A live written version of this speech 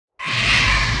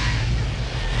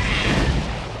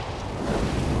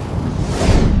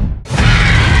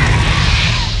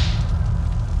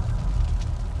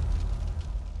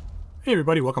Hey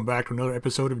everybody, welcome back to another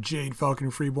episode of Jade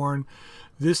Falcon Freeborn.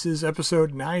 This is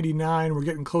episode 99. We're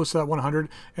getting close to that 100,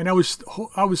 and I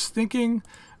was thinking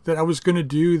that I was going to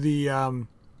do the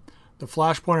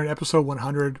flashpoint in episode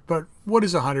 100, but what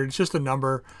is 100? It's just a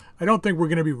number. I don't think we're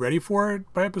going to be ready for it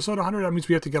by episode 100. That means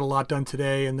we have to get a lot done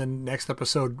today, and then next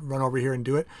episode run over here and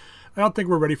do it. I don't think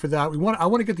we're ready for that. I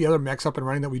want to get the other mechs up and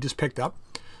running that we just picked up.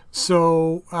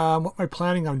 So what am I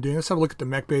planning on doing? Let's have a look at the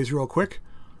mech bays real quick.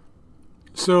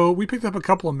 So we picked up a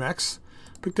couple of mechs.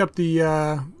 Picked up the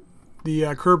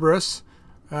Kerberos.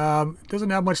 Doesn't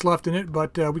have much left in it,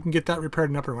 but we can get that repaired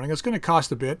and up and running. It's going to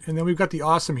cost a bit. And then we've got the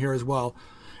Awesome here as well.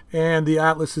 And the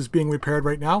Atlas is being repaired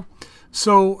right now.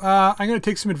 So I'm going to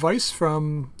take some advice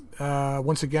from,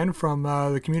 once again, from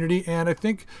the community. And I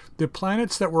think the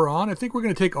planets that we're on, I think we're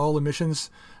going to take all the missions.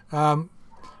 Now,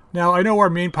 I know our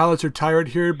main pilots are tired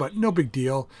here, but no big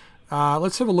deal.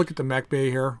 Let's have a look at the mech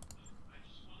bay here.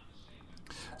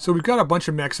 So we've got a bunch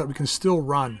of mechs that we can still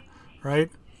run,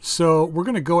 right? So we're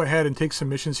going to go ahead and take some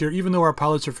missions here, even though our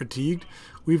pilots are fatigued.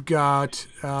 We've got,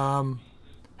 we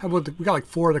got like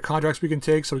 4 of the contracts we can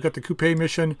take. So we've got the Coupe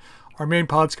mission. Our main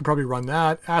pilots can probably run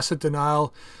that. Asset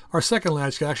Denial. Our second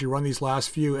lads can actually run these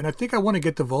last few. And I think I want to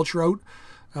get the Vulture out,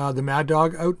 the Mad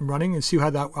Dog out and running and see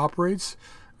how that operates.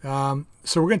 So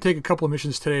we're going to take a couple of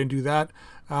missions today and do that.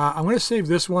 I'm going to save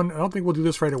this one. I don't think we'll do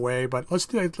this right away, but let's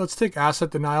take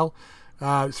Asset Denial.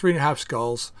 3.5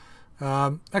 skulls.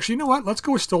 Actually, you know what? Let's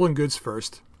go with Stolen Goods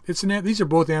first. These are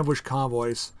both ambush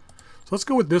convoys. So let's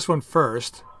go with this one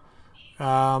first.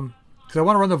 Because I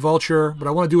want to run the Vulture, but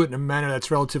I want to do it in a manner that's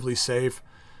relatively safe.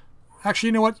 Actually,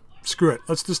 you know what? Screw it.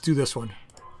 Let's just do this one.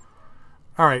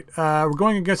 Alright, we're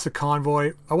going against the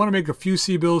convoy. I want to make a few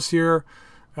C-bills here.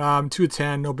 2 of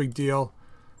 10, no big deal.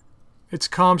 It's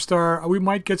Comstar. We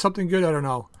might get something good. I don't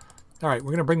know. Alright,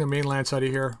 we're going to bring the main lance out of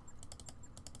here.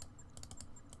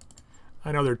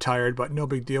 I know they're tired, but no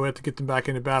big deal. We have to get them back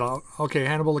into battle. Okay,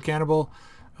 Hannibal the Cannibal.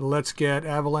 Let's get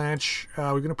Avalanche.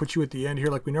 We're going to put you at the end here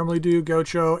like we normally do,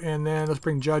 Gaucho. And then let's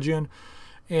bring Judge in.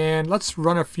 And let's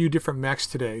run a few different mechs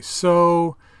today.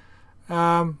 So,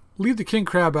 leave the King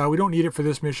Crab out. We don't need it for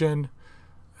this mission.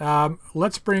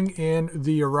 Let's bring in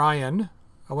the Orion.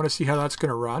 I want to see how that's going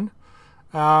to run.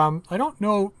 I don't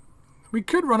know. We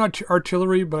could run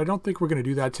artillery, but I don't think we're going to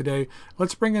do that today.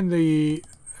 Let's bring in the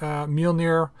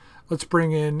Mjolnir. Let's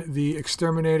bring in the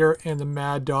Exterminator and the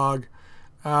Mad Dog.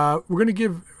 We're going to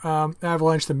give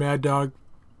Avalanche the Mad Dog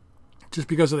just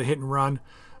because of the hit and run.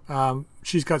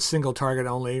 She's got single target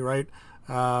only, right?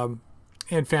 And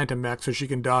Phantom Mech, so she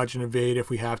can dodge and evade if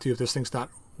we have to, if this thing's not,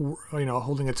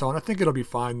 holding its own. I think it'll be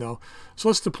fine, though. So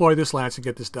let's deploy this lance and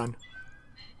get this done.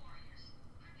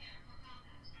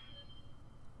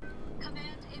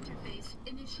 Command interface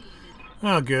initiated.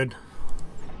 Oh, good.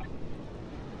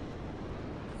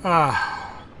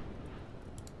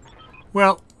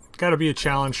 Well, gotta be a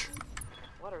challenge.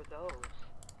 What are those?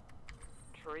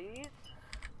 Trees?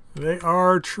 They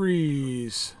are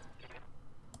trees.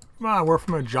 Come on, we're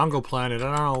from a jungle planet.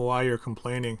 I don't know why you're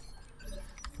complaining.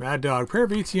 Mad Dog. Pair of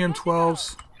ATM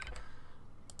 12s.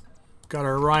 Got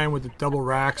our Orion with the double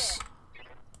racks.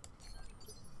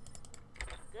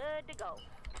 Good to go.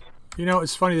 You know,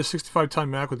 it's funny, the 65-ton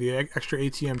Mac with the extra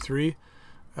ATM 3.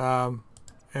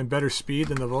 And better speed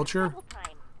than the Vulture.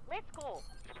 Let's go.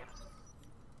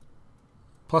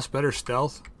 Plus better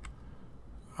stealth.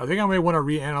 I think I may want to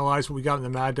reanalyze what we got in the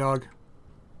Mad Dog.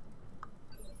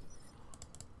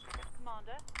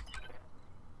 Commander.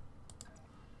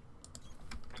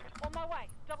 On my way.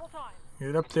 Double time.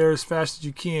 Get up there as fast as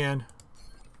you can.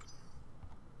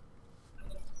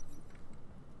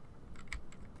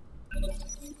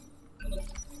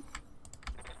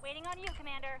 Waiting on you,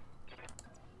 Commander.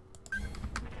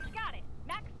 Got it.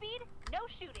 Max speed, no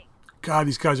shooting. God,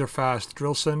 these guys are fast.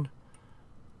 Drillson.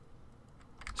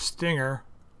 Stinger.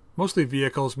 Mostly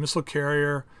vehicles. Missile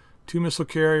carrier. 2 missile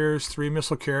carriers. 3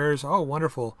 missile carriers. Oh,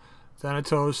 wonderful.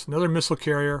 Thanatos. Another missile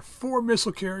carrier. 4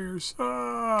 missile carriers.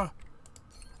 Ah!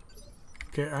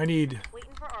 Okay, I need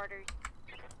Waiting for orders.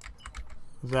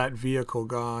 that vehicle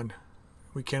gone.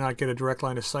 We cannot get a direct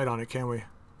line of sight on it, can we?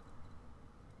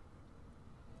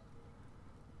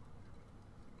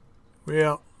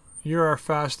 Well, you're our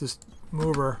fastest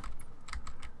mover.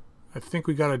 I think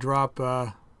we got to drop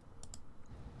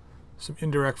some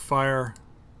indirect fire.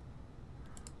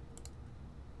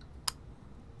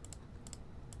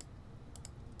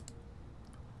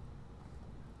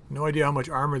 No idea how much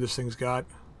armor this thing's got.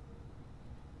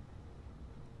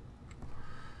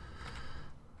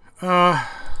 Gonna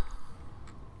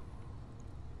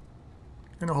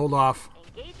hold off.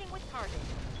 Engaging with target.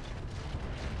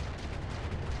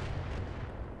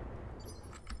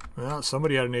 Well,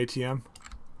 somebody had an ATM.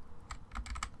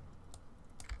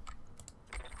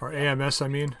 Or AMS, I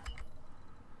mean.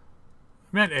 I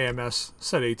meant AMS.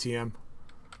 Said ATM.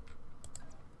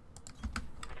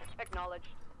 Acknowledged.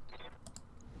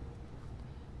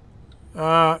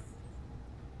 Man,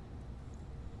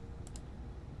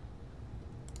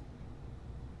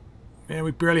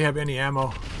 we barely have any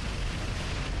ammo.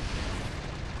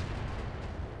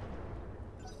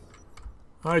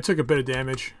 I took a bit of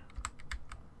damage.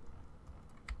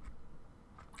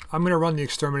 I'm going to run the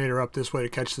exterminator up this way to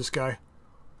catch this guy.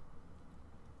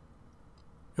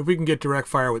 If we can get direct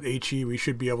fire with HE, we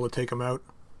should be able to take him out.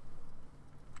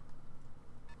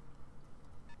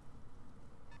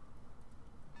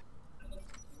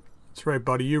 That's right,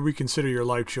 buddy. You reconsider your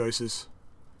life choices.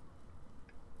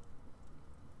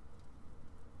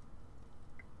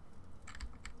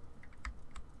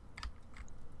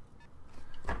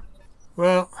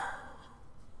 Well,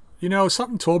 you know,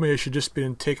 something told me I should just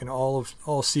been taking all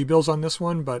C-bills on this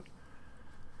one, but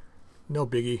no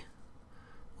biggie.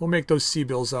 We'll make those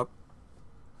C-bills up.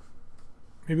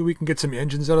 Maybe we can get some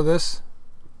engines out of this.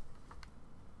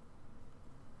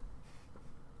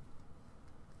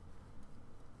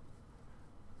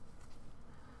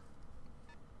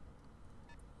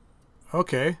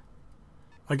 Okay.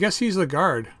 I guess he's the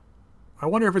guard. I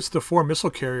wonder if it's the 4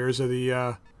 missile carriers or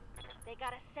the... They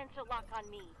got a sensor lock on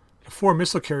me. The 4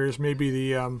 missile carriers may be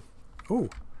the...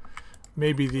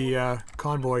 maybe the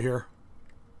convoy here.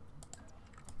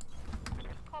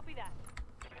 Copy that.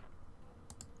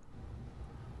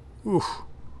 Oof.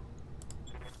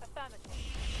 Affirmative.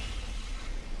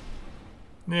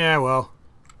 Yeah, well.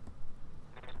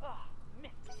 Oh,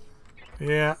 missed it.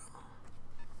 Yeah.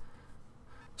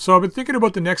 So I've been thinking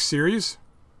about the next series.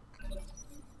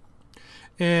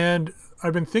 And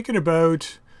I've been thinking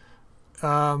about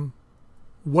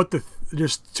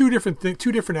there's two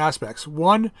different aspects.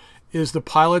 One is the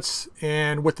pilots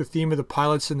and what the theme of the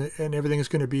pilots and everything is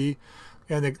going to be,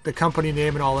 and the company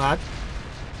name and all that.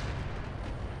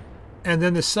 And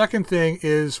then the second thing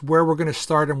is where we're going to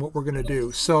start and what we're going to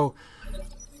do. So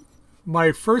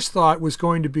my first thought was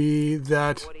going to be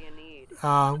that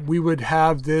we would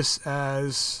have this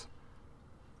as,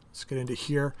 let's get into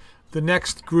here. The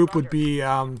next group would be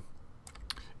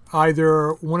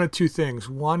either one of two things.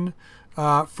 One,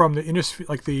 from the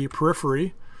like the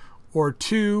periphery, or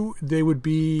two, they would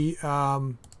be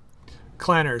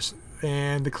clanners.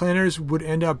 And the clanners would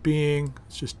end up being,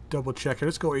 let's just double check it.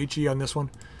 Let's go HE on this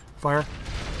one. Fire.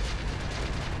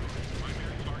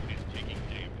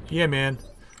 Yeah, man.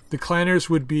 The clanners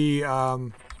would be...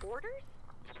 Orders?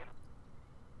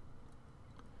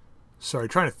 Sorry,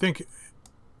 trying to think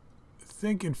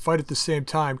and fight at the same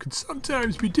time can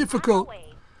sometimes be difficult.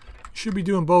 Should be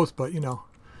doing both, but you know.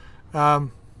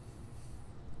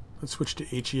 Let's switch to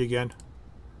HE again.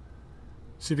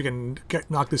 See if we can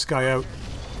knock this guy out.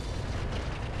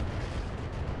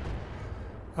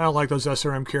 I don't like those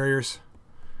SRM carriers.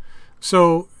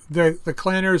 So the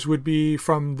clanners would be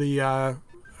from the I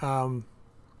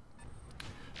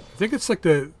think it's like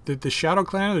the Shadow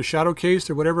Clan or the Shadow Caste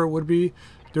or whatever it would be.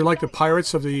 They're like the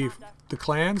pirates of the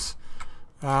clans.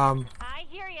 I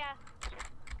hear ya.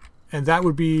 And that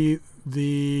would be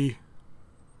the...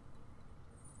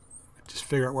 Just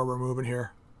figure out where we're moving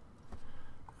here.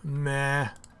 Meh.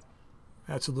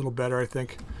 That's a little better, I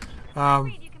think.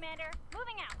 Read you, Commander.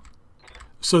 Moving out.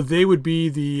 So they would be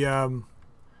the...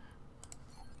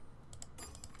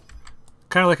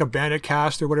 kind of like a bandit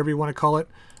cast or whatever you want to call it.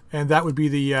 And that would be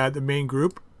the main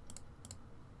group.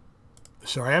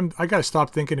 Sorry, I got to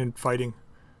stop thinking and fighting.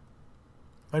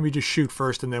 Let me just shoot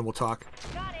first and then we'll talk.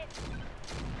 Got it.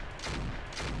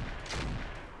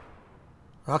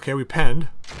 Okay, we penned.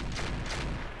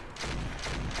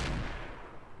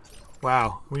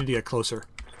 Wow, we need to get closer.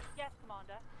 Yes,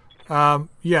 Commander.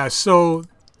 Yeah, so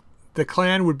the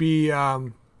clan would be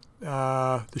the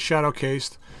Shadow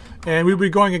Caste, and we'd be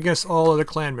going against all other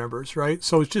clan members, right?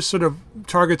 So it's just sort of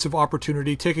targets of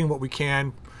opportunity, taking what we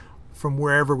can from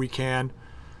wherever we can.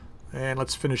 And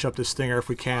let's finish up this stinger if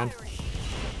we can.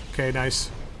 Okay, nice.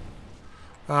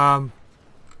 And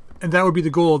that would be the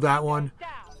goal of that one.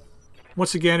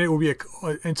 Once again, it will be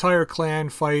an entire clan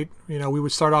fight. You know, we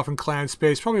would start off in clan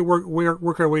space, probably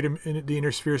work our way to the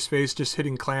inner sphere space, just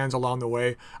hitting clans along the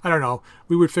way. I don't know.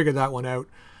 We would figure that one out.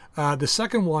 The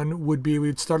second one would be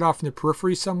we'd start off in the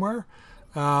periphery somewhere.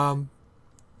 My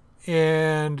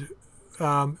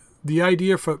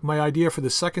idea for the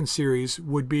second series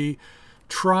would be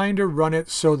trying to run it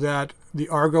so that the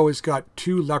Argo has got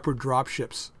 2 Leopard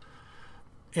dropships.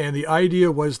 And the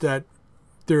idea was that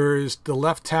there's the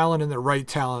left Talon and the right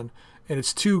Talon, and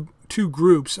it's two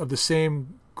groups of the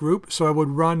same group. So I would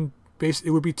run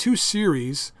it would be 2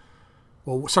 series.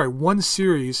 Well, sorry, 1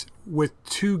 series with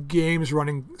 2 games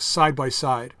running side by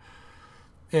side.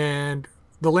 And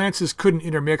the lances couldn't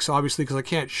intermix, obviously, because I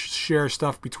can't share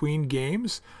stuff between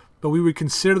games. But we would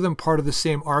consider them part of the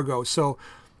same Argo. So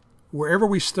wherever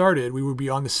we started, we would be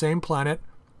on the same planet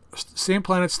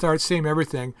start, same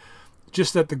everything.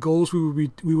 Just that the goals we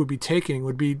would be taking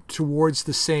would be towards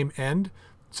the same end,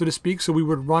 so to speak. So we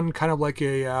would run kind of like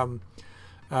a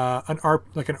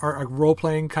role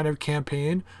playing kind of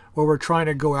campaign where we're trying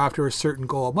to go after a certain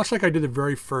goal, much like I did the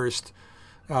very first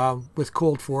with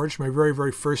Cold Forge, my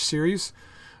very first series.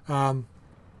 Kind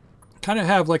of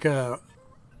have like a,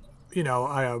 you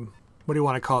know, what do you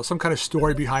want to call it? Some kind of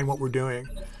story behind what we're doing.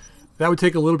 That would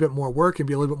take a little bit more work and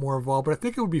be a little bit more involved, but I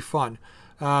think it would be fun.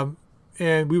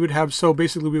 And we would have, so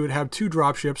basically we would have 2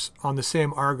 dropships on the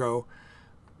same Argo,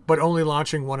 but only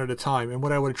launching one at a time. And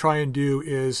what I would try and do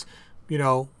is, you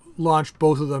know, launch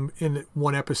both of them in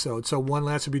one episode. So one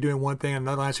lance would be doing one thing, and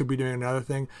another lance would be doing another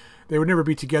thing. They would never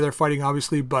be together fighting,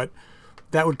 obviously, but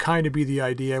that would kind of be the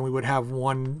idea. And we would have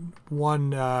one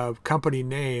company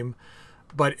name,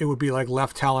 but it would be like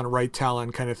left Talon, right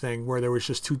Talon kind of thing, where there was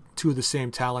just two of the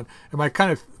same Talon. And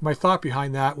my thought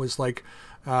behind that was like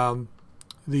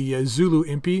the Zulu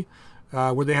Impi,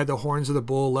 where they had the horns of the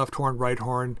bull, left horn, right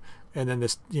horn, and then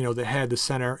this, you know, the head, the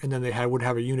center, and then they would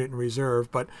have a unit in reserve.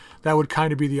 But that would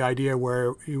kind of be the idea,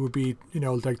 where it would be, you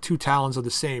know, like 2 Talons of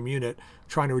the same unit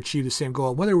trying to achieve the same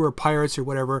goal. Whether we were pirates or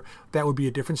whatever, that would be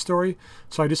a different story.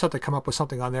 So I just have to come up with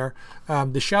something on there.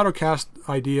 The Shadowcast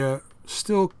idea,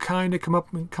 still kind of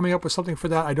coming up with something for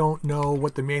that. I don't know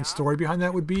what the main story behind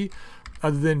that would be,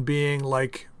 other than being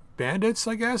like bandits,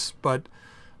 I guess. But,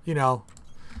 you know,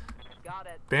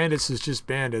 bandits is just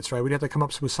bandits, right? We'd have to come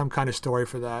up with some kind of story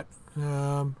for that.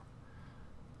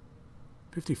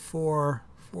 54,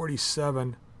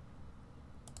 47.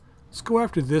 Let's go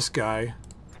after this guy.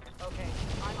 Okay,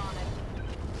 I'm on it.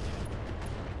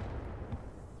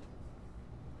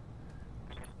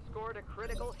 Scored a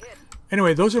critical hit.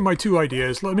 Anyway, those are my 2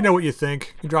 ideas. Let me know what you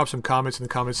think. You can drop some comments in the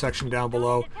comment section down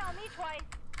below. Tell me twice.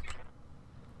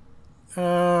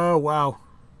 Wow.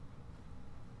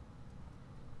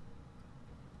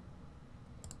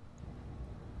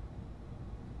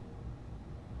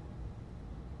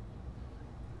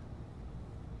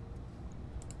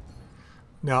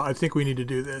 Now, I think we need to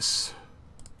do this.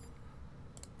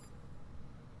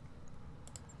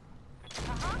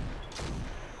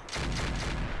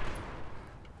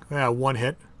 Yeah, 1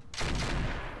 hit.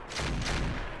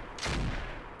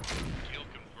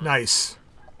 Nice.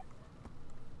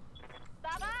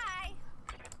 Bye-bye.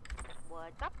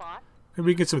 What's up, boss? Maybe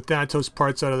we can get some Thanatos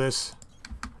parts out of this.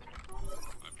 I've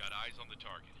got eyes on the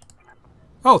target.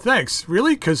 Oh, thanks.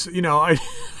 Really? Because, you know, I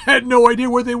had no idea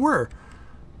where they were.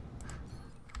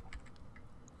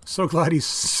 So glad he's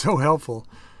so helpful.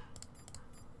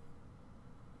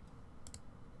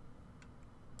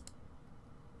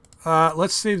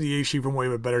 Let's save the Aishi from where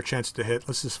we have a better chance to hit.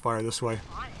 Let's just fire this way.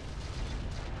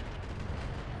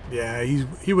 Yeah,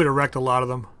 he would have wrecked a lot of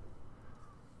them.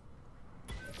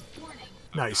 Warning.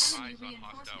 Nice. Enemy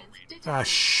reinforcements detected. Ah,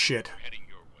 shit. Heading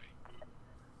your way.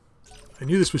 I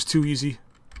knew this was too easy.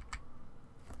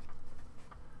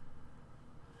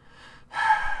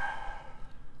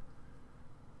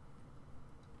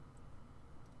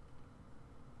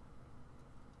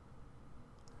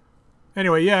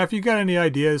 Anyway, yeah, if you got any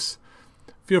ideas,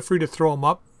 feel free to throw them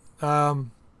up. But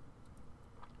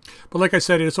like I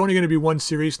said, it's only going to be 1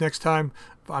 series next time.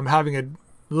 I'm having a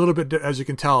little bit, as you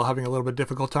can tell, having a little bit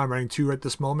difficult time running 2 at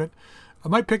this moment. I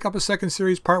might pick up a second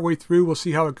series partway through. We'll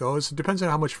see how it goes. It depends on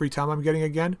how much free time I'm getting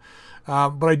again.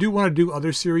 But I do want to do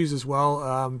other series as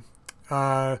well.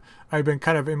 I've been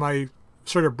kind of in my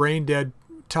sort of brain dead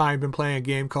time, been playing a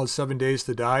game called 7 Days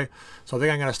to Die. So I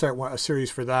think I'm going to start a series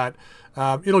for that.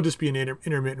 It'll just be an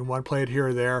intermittent one, play it here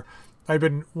or there.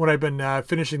 When I've been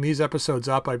finishing these episodes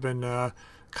up, I've been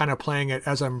kind of playing it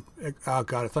as I'm, oh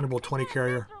god, a Thunderbolt 20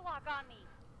 carrier. Sensor lock on me.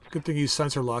 Good thing he's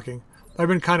sensor locking. I've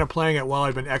been kind of playing it while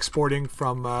I've been exporting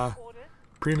from Orders.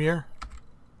 Premiere.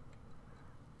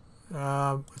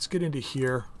 Let's get into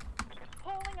here.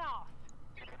 Pulling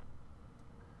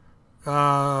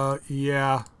off.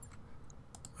 Yeah.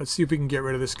 Let's see if we can get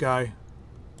rid of this guy.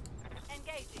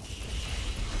 Engaging.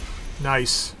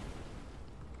 Nice.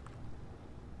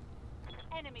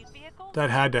 Enemy vehicle.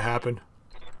 That had to happen.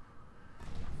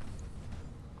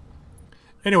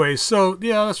 Anyway, so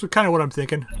yeah, that's kind of what I'm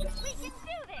thinking. We can do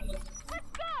this. Let's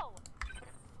go.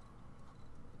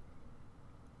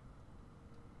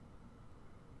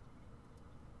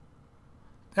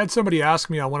 I had somebody ask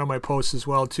me on one of my posts as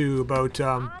well too about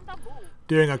On the move.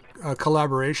 doing a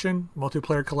collaboration,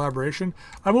 multiplayer collaboration.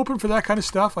 I'm open for that kind of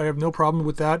stuff. I have no problem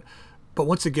with that. But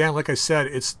once again, like I said,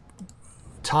 it's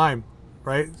time,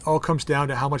 right? It all comes down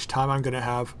to how much time I'm going to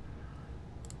have.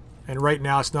 And right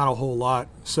now, it's not a whole lot.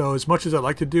 So as much as I'd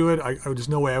like to do it, there's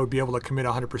no way I would be able to commit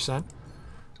 100%.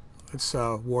 Let's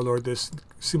Warlord this.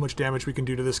 See how much damage we can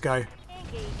do to this guy.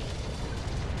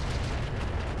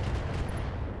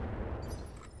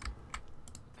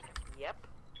 Yep.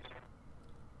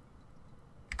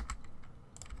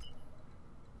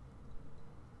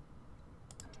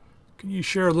 Can you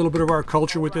share a little bit of our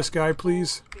culture with this guy,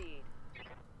 please? Speed.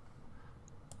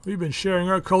 We've been sharing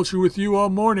our culture with you all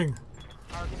morning.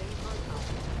 Targeting personal.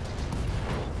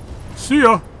 See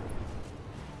ya!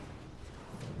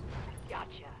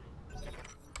 Gotcha.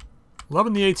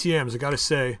 Loving the ATMs, I gotta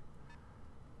say.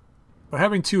 But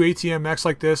having 2 ATM mechs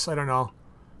like this, I don't know.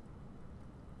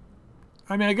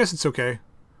 I mean, I guess it's okay.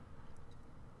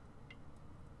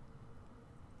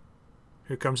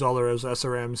 Here comes all those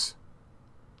SRMs.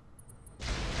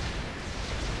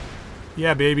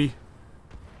 Yeah, baby.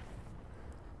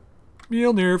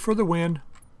 Mjolnir for the win.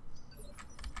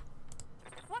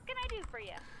 What can I do for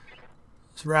you?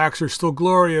 These racks are still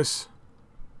glorious.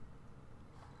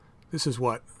 This is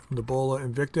what? Nebola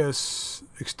Invictus,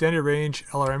 extended range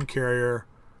LRM carrier.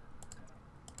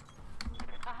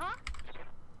 Uh-huh.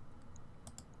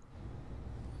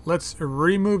 Let's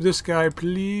remove this guy,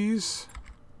 please.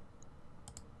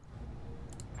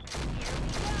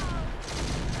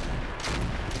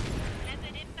 Method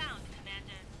inbound,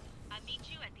 Commander. I'll meet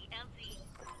you at the LZ.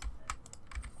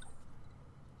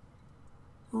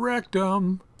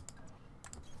 Rectum.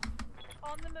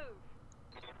 On the move.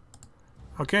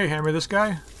 Okay, hammer this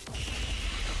guy.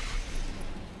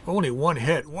 Only one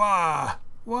hit. Wow.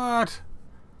 What?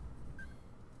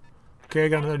 Okay, I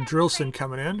got another Drillson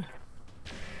coming in.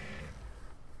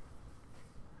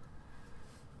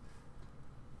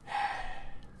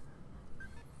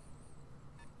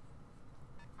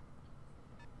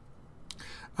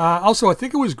 Also, I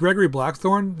think it was Gregory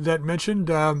Blackthorne that mentioned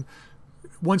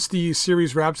once the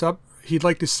series wraps up, he'd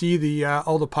like to see the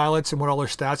all the pilots and what all their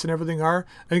stats and everything are.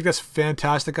 I think that's a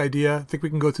fantastic idea. I think we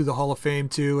can go through the Hall of Fame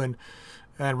too and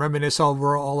reminisce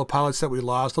over all the pilots that we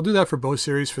lost. I'll do that for both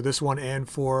series, for this one and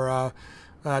for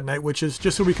Night Witches,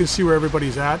 just so we can see where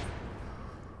everybody's at.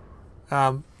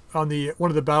 On the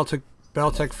one of the BattleTech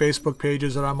Facebook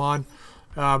pages that I'm on,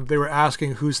 they were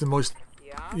asking who's the most,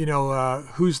 you know,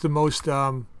 who's the most,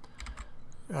 I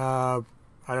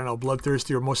don't know,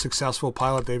 bloodthirsty or most successful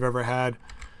pilot they've ever had.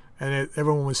 And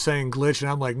everyone was saying Glitch,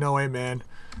 and I'm like, no way, man.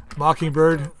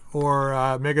 Mockingbird or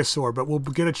Megasaur. But we'll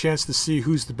get a chance to see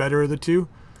who's the better of the two.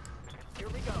 Here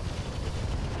we go.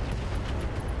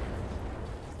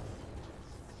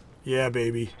 Yeah,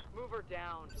 baby. Move her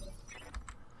down.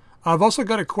 I've also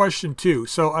got a question, too.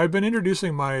 So I've been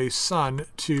introducing my son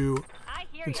to I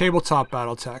hear the you. tabletop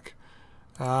BattleTech.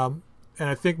 And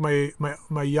I think my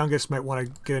youngest might want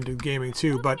to get into gaming,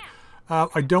 too. But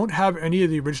I don't have any of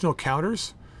the original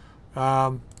counters.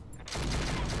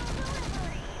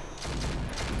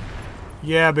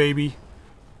 Yeah, baby.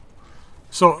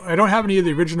 So I don't have any of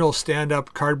the original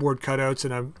stand-up cardboard cutouts,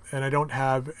 and I don't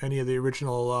have any of the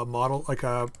original models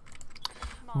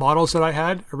that I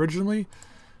had originally.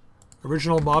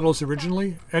 Original models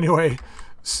originally. Anyway,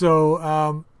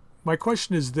 so my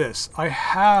question is this: I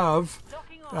have,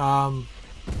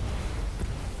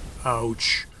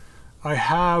 ouch, I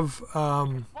have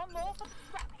One more for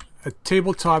Scrappy. a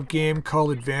tabletop game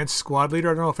called Advanced Squad Leader.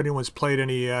 I don't know if anyone's played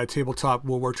any tabletop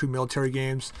World War II military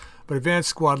games, but Advanced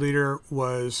Squad Leader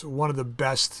was one of the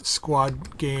best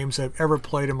squad games I've ever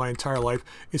played in my entire life.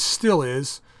 It still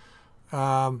is.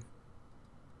 Let's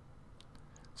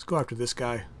go after this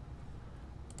guy.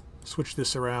 Switch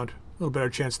this around. A little better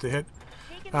chance to hit.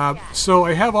 So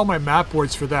I have all my map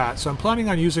boards for that. So I'm planning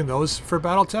on using those for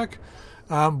BattleTech.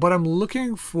 But I'm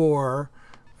looking for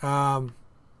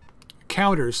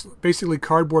counters, basically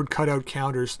cardboard cutout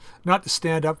counters, not the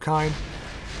stand-up kind,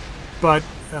 but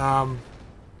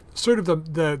sort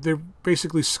of they're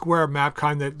basically square map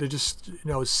kind that they just, you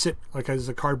know, sit like as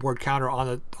a cardboard counter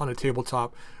on a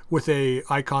tabletop with a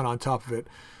icon on top of it.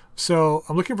 So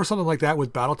I'm looking for something like that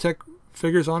with BattleTech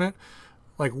figures on it,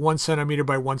 like 1 centimeter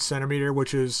by 1 centimeter,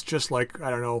 which is just like, I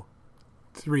don't know,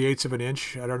 3/8 of an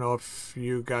inch. I don't know if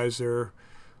you guys are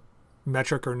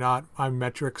metric or not. I'm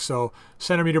metric, so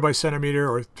centimeter by centimeter,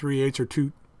 or 3/8 or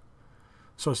 2.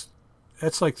 So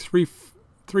that's like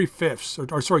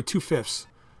 3/5, or sorry, 2/5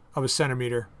 of a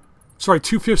centimeter. Sorry,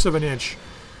 2/5 of an inch.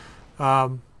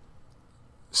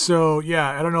 So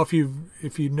yeah, I don't know if you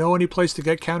know any place to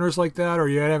get counters like that, or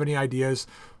you have any ideas.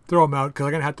 throw them out because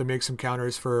I'm gonna have to make some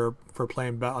counters for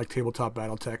playing like tabletop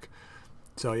BattleTech.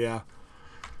 So yeah,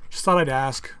 just thought I'd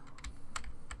ask.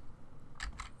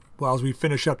 Well, as we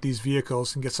finish up these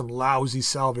vehicles and get some lousy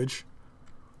salvage.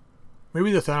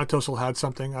 Maybe the Thanatos will have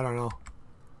something. I don't know.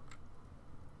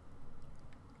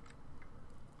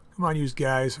 Come on, you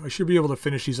guys. I should be able to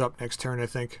finish these up next turn, I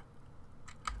think.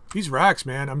 These racks,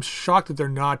 man. I'm shocked that they're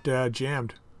not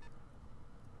jammed.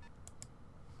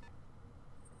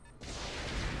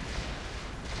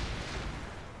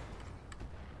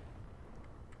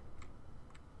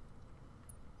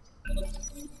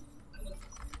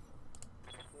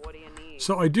 What do you need?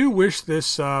 So I do wish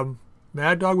this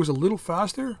Mad Dog was a little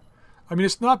faster. I mean,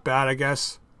 it's not bad, I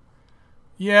guess.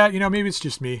 Yeah, you know, maybe it's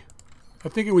just me. I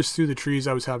think it was through the trees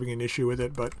I was having an issue with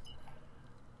it, but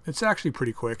it's actually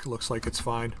pretty quick. It looks like it's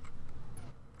fine.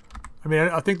 I mean,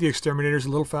 I think the Exterminator's a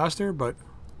little faster, but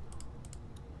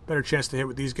better chance to hit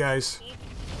with these guys.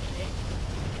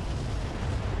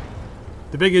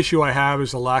 The big issue I have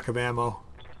is the lack of ammo.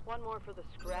 One more for the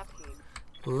scrap heap.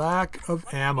 Lack of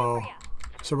ammo.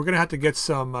 So we're going to have to get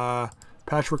some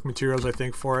patchwork materials, I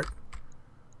think, for it.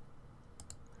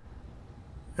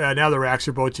 Now the racks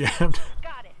are both jammed.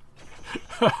 Got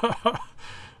it.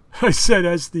 I said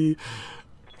as the...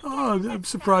 Oh, I'm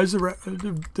surprised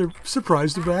they're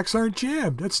surprised the racks aren't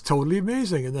jammed. That's totally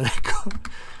amazing. And then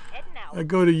Heading out. I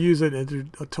go to use it and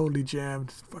they're totally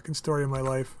jammed. Fucking story of my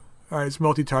life. All right, it's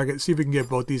multi-target. See if we can get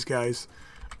both these guys.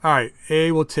 All right,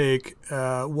 A will take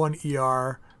 1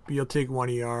 ER. B will take 1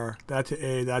 ER. That to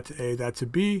A, that to A, that to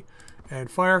B. And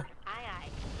fire. Aye, aye.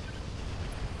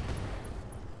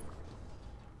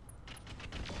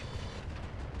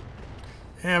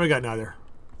 And we got neither.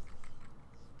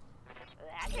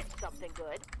 That hit something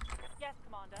good. Yes,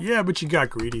 Commander. Yeah, but you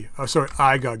got greedy. Oh, sorry,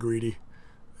 I got greedy.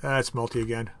 That's multi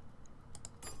again.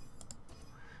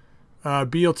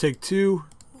 B will take 2.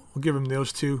 We'll give him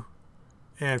those 2.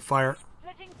 And fire.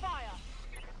 Splitting fire.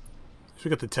 So we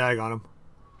got the tag on him.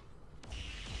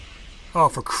 Oh,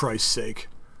 for Christ's sake.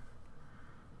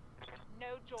 No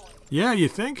joy. Yeah, you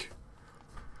think?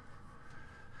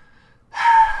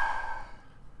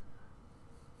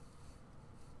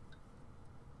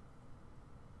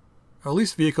 At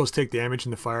least vehicles take damage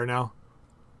in the fire now.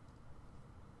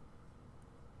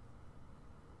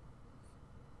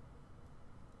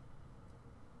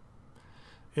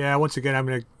 Yeah, once again, I'm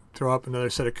going to throw up another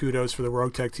set of kudos for the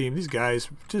Roguetech team. These guys,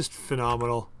 just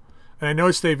phenomenal. And I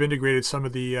noticed they've integrated some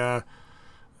of the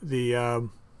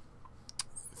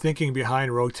thinking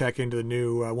behind Roguetech into the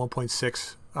new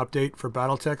 1.6 update for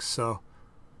BattleTech. So,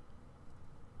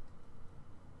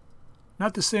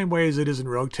 not the same way as it is in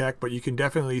Roguetech, but you can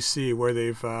definitely see where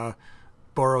they've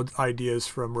borrowed ideas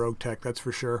from Roguetech. That's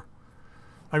for sure.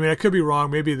 I mean, I could be wrong.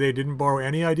 Maybe they didn't borrow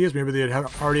any ideas. Maybe they had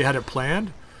already had it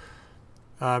planned.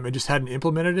 And just hadn't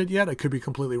implemented it yet. I could be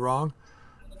completely wrong.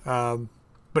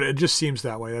 But it just seems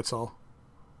that way, that's all.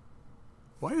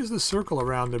 Why is the circle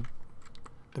around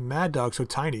the Mad Dog so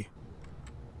tiny?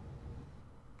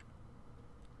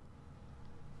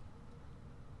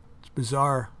 It's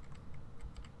bizarre.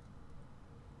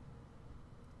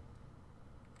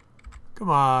 Come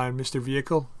on, Mr.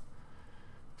 Vehicle.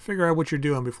 Figure out what you're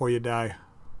doing before you die.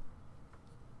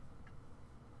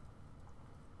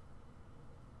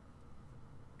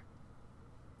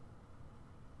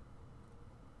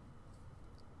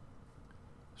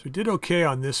 So we did okay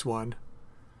on this one.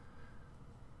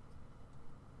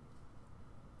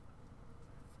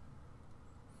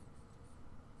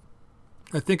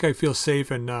 I think I feel safe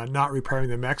in not repairing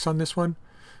the mechs on this one,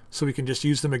 so we can just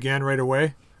use them again right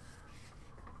away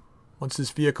once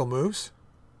this vehicle moves.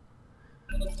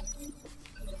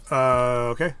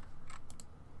 Okay.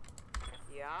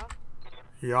 Yeah?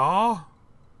 Yeah.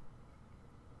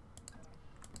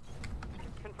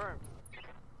 Confirmed.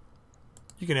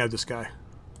 You can have this guy.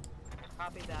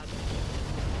 Copy that.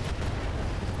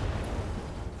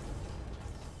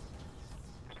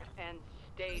 And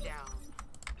stay down.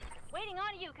 Waiting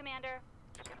on you, Commander.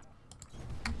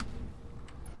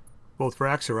 Both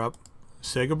racks are up.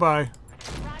 Say goodbye. Roger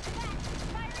that.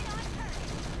 Firing on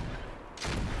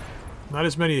target. Not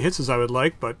as many hits as I would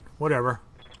like, but whatever.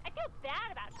 I feel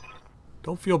bad about it.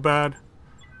 Don't feel bad.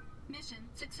 Mission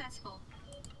successful.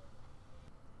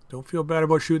 Don't feel bad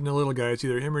about shooting the little guy. It's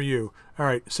either him or you.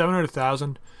 Alright,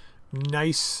 700,000.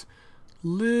 Nice.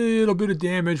 Little bit of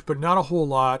damage, but not a whole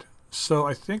lot. So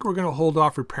I think we're going to hold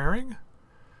off repairing.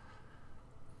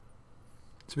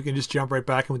 So we can just jump right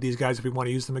back in with these guys if we want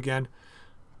to use them again.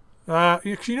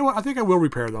 Actually, you know what? I think I will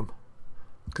repair them.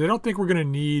 Because I don't think we're going to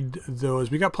need those.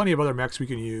 We got plenty of other mechs we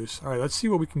can use. Alright, let's see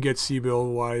what we can get C-bill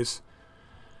wise.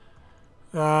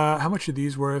 How much are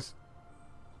these worth?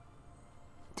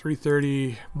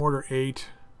 330, mortar 8,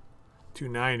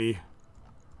 290.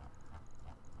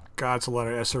 God, it's a lot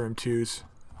of SRM2s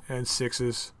and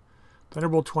 6s.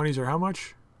 Thunderbolt 20s are how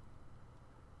much?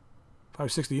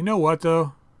 560. You know what,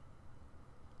 though?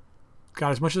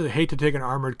 God, as much as I hate to take an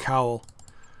armored cowl,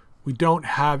 we don't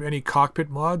have any cockpit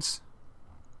mods.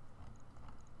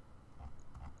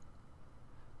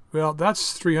 Well,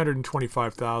 that's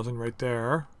 325,000 right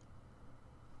there.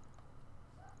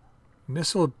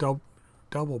 Missile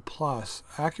double plus.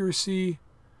 Accuracy,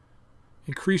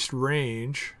 increased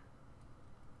range.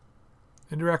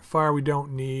 Indirect fire we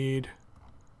don't need.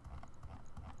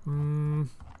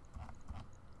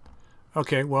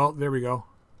 Okay, well, there we go.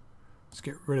 Let's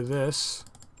get rid of this.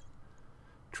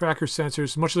 Tracker sensors.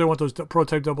 As much as I want those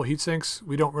prototype double heat sinks,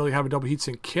 we don't really have a double heat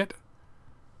sink kit.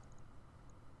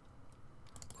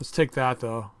 Let's take that,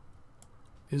 though.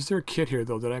 Is there a kit here,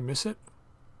 though? Did I miss it?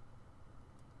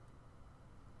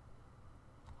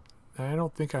 I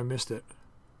don't think I missed it.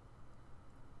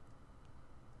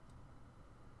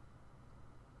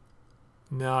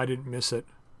 No, I didn't miss it.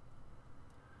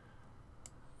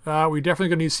 We're definitely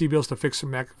going to need C-bills to fix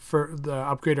some mech for the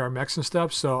upgrade our mechs and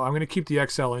stuff. So I'm going to keep the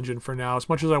XL engine for now. As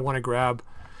much as I want to grab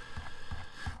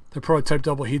the prototype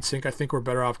double heatsink, I think we're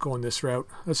better off going this route.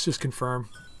 Let's just confirm.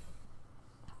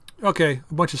 Okay,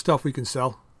 a bunch of stuff we can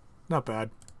sell. Not bad.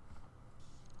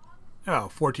 Oh,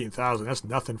 14,000. That's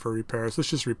nothing for repairs. Let's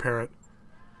just repair it.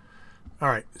 All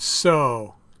right,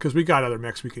 so because we got other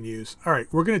mechs we can use. All right,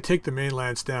 we're going to take the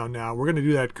mainlands down now. We're going to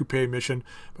do that coupe mission.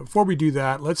 But before we do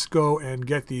that, let's go and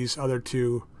get these other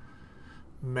two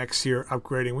mechs here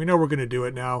upgrading. We know we're going to do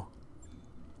it now.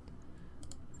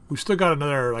 We've still got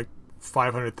another like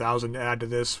 500,000 to add to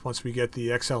this once we get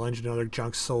the XL engine and other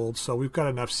junk sold. So we've got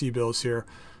enough C-bills here.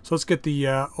 So let's get the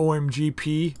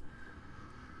OMGP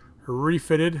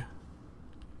refitted.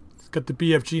 It's got the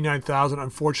BFG 9000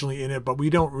 unfortunately in it, but we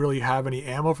don't really have any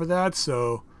ammo for that,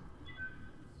 so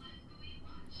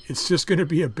it's just going to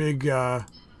be a big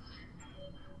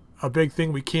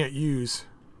thing we can't use.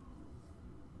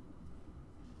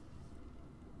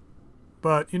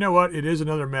 But you know what? It is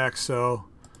another mech, so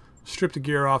strip the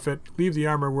gear off it. Leave the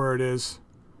armor where it is.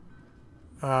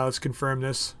 Let's confirm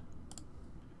this.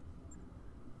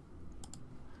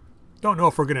 Don't know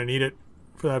if we're going to need it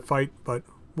for that fight, but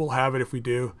we'll have it if we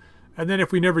do. And then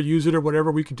if we never use it or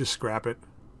whatever, we can just scrap it.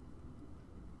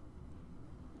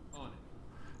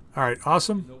 Alright,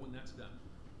 awesome.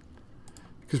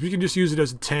 Because we can just use it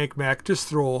as a tank mech. Just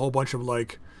throw a whole bunch of,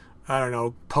 like, I don't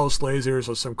know, pulse lasers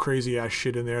or some crazy ass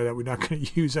shit in there that we're not going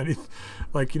to use anything.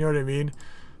 Like, you know what I mean?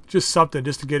 Just something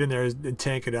just to get in there and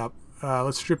tank it up.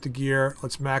 Let's strip the gear.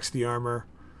 Let's max the armor.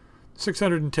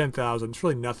 610,000. It's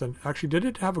really nothing. Actually, did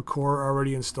it have a core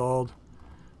already installed?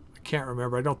 I can't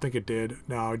remember. I don't think it did.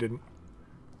 No, I didn't.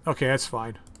 Okay, that's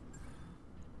fine.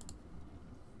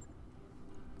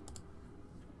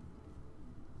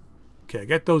 Okay,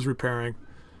 get those repairing.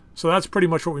 So that's pretty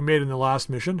much what we made in the last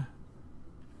mission.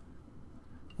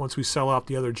 Once we sell off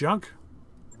the other junk.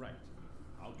 Right.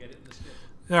 I'll get it in the schedule.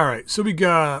 Alright, so we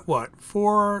got, what,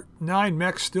 9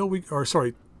 mechs still?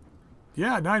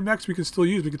 Yeah, 9 mechs we can still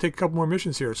use. We can take a couple more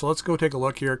missions here. So let's go take a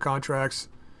look here. Contracts.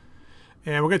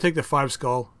 And we're going to take the 5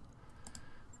 skull.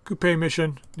 Coupe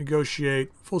mission.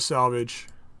 Negotiate. Full salvage.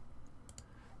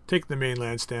 Take the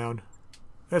mainlands down.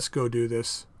 Let's go do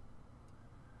this.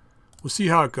 We'll see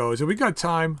how it goes. If we got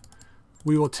time,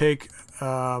 we will take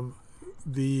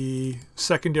the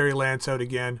secondary lance out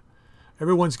again.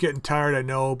 Everyone's getting tired, I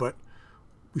know, but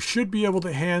we should be able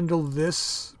to handle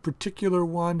this particular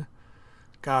one.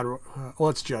 God, well,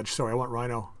 let's judge. Sorry, I want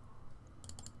Rhino.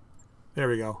 There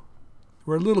we go.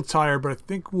 We're a little tired, but I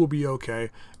think we'll be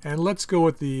okay. And let's go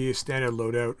with the standard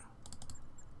loadout.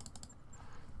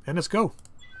 And let's go.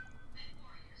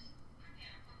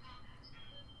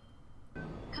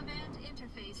 Command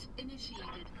interface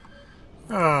initiated.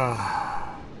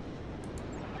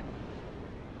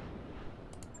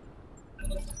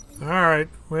 Alright,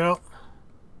 well.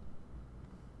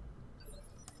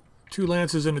 2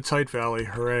 lances in a tight valley.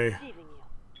 Hooray. Receiving you.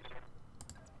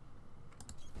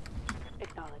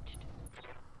 Acknowledged.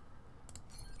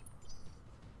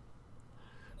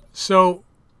 So,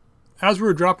 as we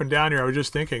were dropping down here, I was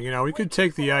just thinking, you know, we could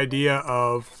take the idea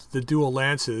of the dual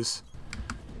lances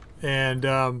and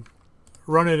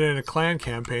run it in a clan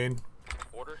campaign.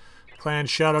 Order Clan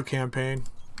shadow campaign.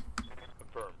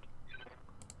 confirmed.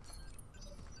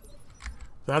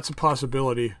 That's a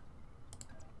possibility.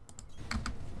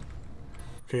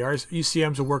 Okay, our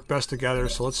ECMs will work best together,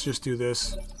 so let's just do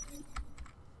this.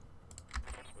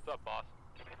 What's up, boss?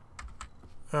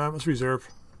 Let's reserve.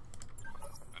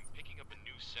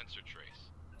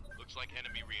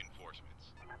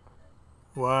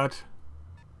 What?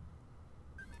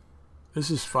 This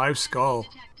is 5 skull.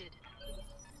 Detected.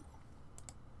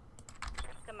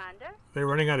 Commander? They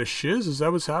running out of shiz? Is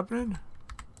that what's happening?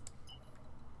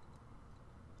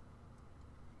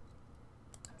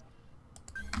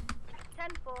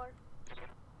 Ten-4.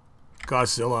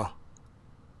 Godzilla.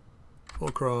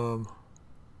 Fulcrum.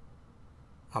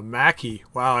 A Mackie.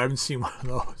 Wow, I haven't seen one of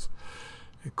those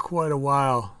in quite a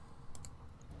while.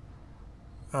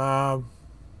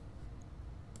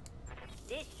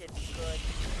 This should be good.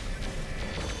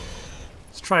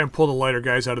 Let's try and pull the lighter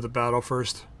guys out of the battle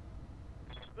first.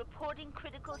 Reporting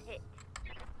critical hit.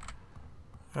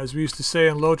 As we used to say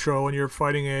in Lotro, when you're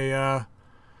fighting a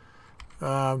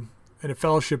in a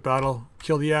fellowship battle,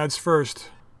 kill the ads first.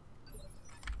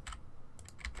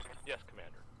 Yes,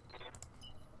 Commander.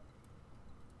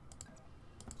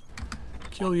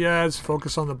 Kill the ads,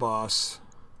 focus on the boss.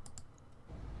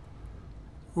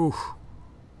 Oof.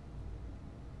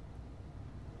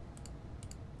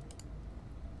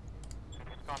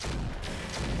 Copy.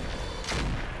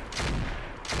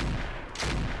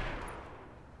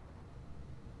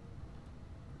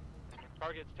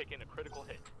 Target's taking a critical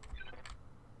hit.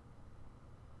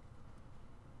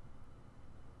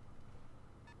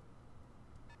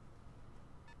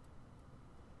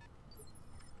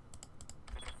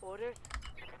 Orders?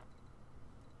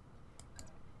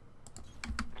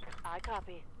 I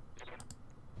copy.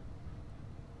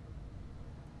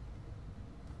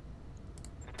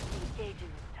 Engaging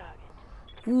this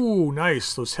target. Ooh,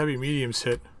 nice. Those heavy mediums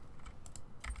hit.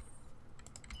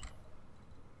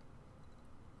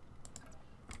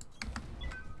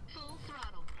 Full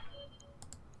throttle.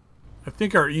 I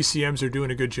think our ECMs are doing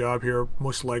a good job here,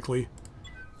 most likely.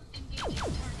 Engaging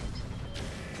target.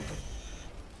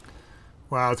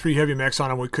 Wow, 3 heavy mechs on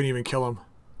him, we couldn't even kill him.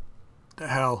 The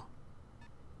hell?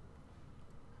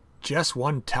 Just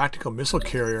 1 tactical missile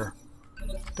carrier.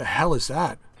 The hell is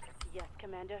that? Yes,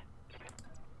 Commander.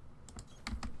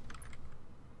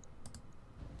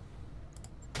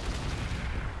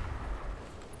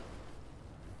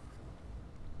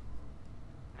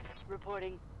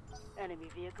 Reporting. Enemy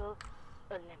vehicle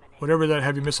eliminated. Whatever that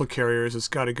heavy missile carrier is, it's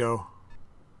got to go.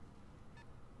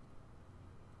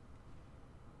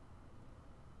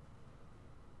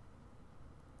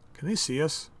 Can they see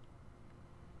us?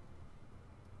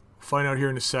 We'll find out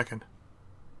here in a second.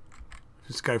 If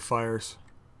this guy fires.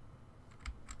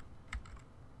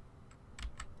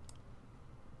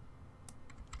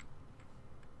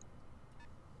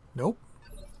 Nope.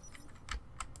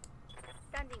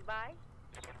 Standing by.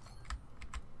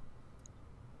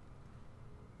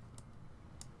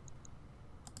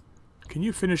 Can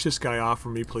you finish this guy off for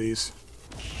me, please?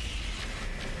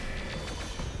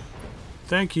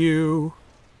 Thank you.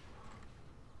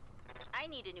 I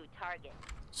need a new target.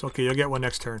 It's okay, you'll get one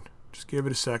next turn. Just give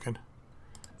it a second.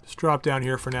 Just drop down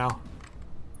here for now.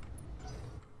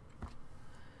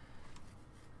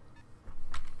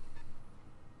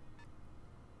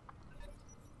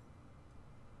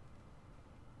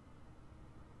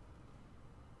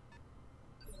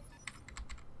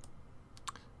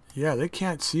 Yeah, they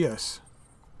can't see us.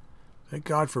 Thank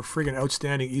God for friggin'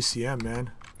 outstanding ECM,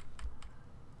 man.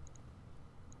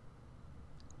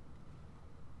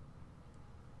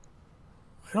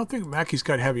 I don't think Mackey's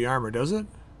got heavy armor, does it?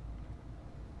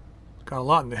 Got a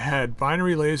lot in the head.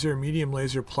 Binary laser, medium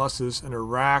laser pluses, and a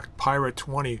racked Pirate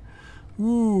 20.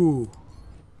 Ooh.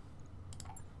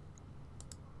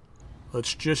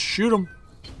 Let's just shoot him.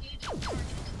 Engaging target.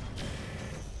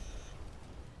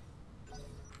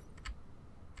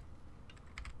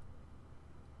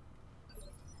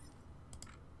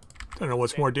 I don't know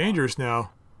what's more dangerous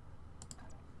now.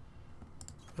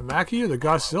 The Mackie or the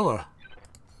Godzilla?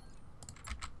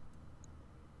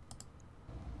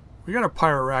 We got a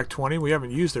Pirate Rack 20. We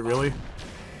haven't used it, really.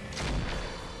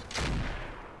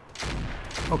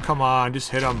 Oh, come on. Just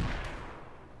hit him.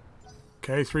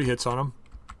 Okay, 3 hits on him.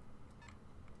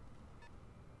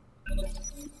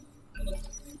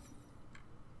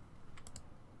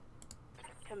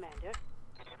 Commander.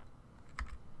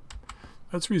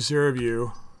 Let's reserve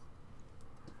you.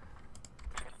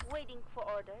 Waiting for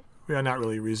orders. We are not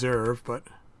really reserve, but...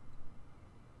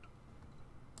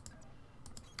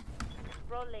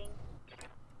 Rolling.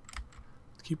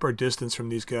 keep our distance from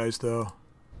these guys, though.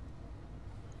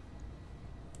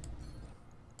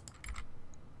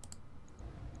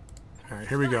 Alright,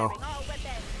 here we go. Firing all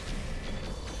weapons.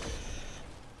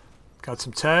 Got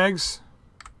some tags.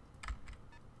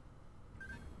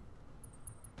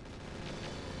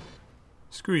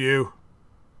 Screw you.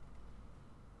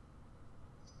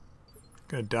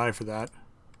 Gonna die for that.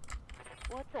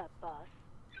 What's up, boss?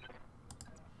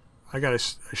 I got a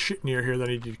shit near here that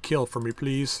I need you to kill for me,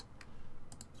 please.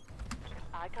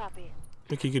 I copy.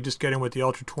 Think you could just get in with the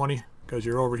Ultra 20 because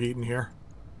you're overheating here.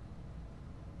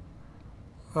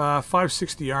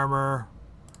 560 armor.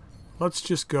 Let's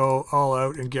just go all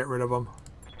out and get rid of them.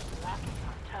 Locking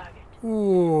on target.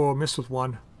 Ooh, missed with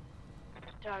one.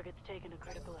 Target's taken a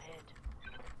critical hit.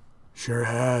 Sure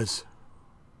has.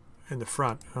 In the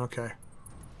front. Okay.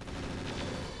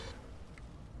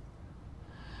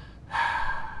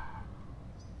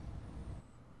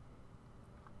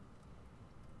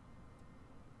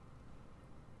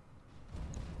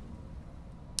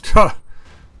 Huh.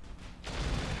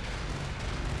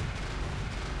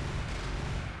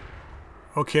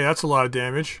 Okay, that's a lot of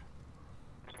damage.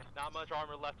 Not much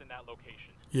armor left in that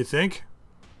location. You think?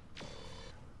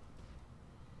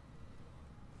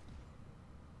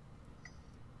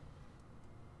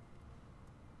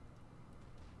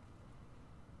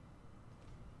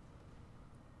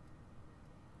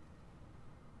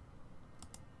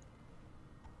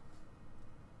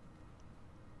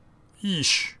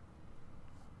 Yeesh.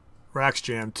 Rack's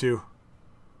jammed too.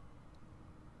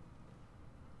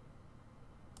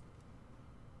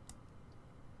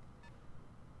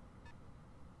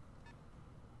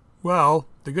 Well,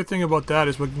 the good thing about that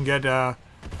is we can get have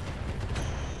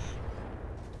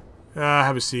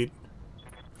a seat.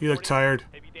 You look tired.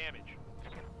 Heavy damage.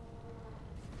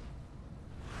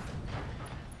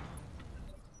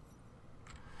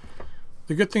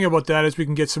 The good thing about that is we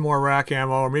can get some more rack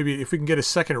ammo, or maybe if we can get a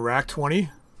second rack 20.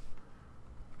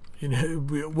 You know,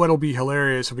 what'll be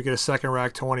hilarious if we get a second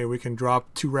rack 20, we can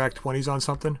drop 2 rack 20s on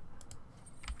something.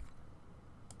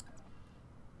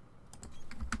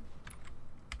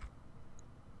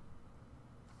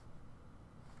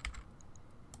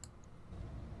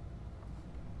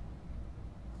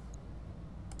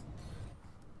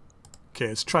 Okay,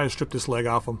 let's try to strip this leg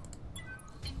off him.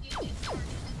 Engaging target.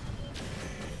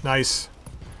 Nice.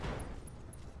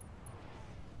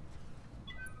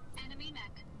 Enemy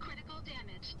mech. Critical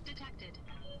damage detected.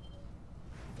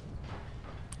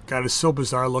 God, it's so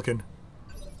bizarre looking.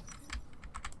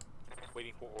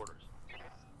 Waiting for orders.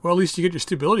 Well, at least you get your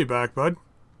stability back, bud.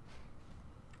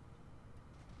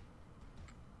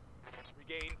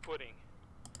 Regain footing.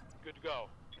 Good to go.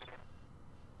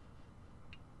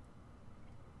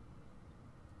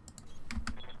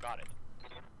 Got it.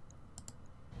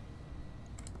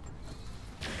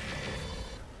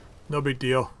 No big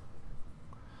deal.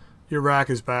 Your rack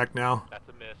is back now. That's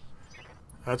a miss.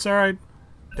 That's alright.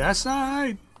 That's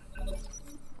alright.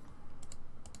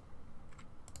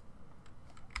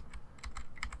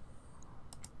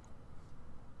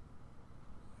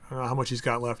 I don't know how much he's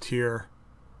got left here.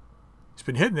 He's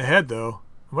been hitting the head, though.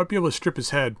 I might be able to strip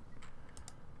his head.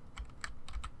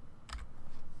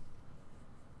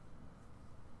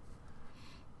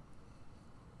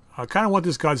 I kind of want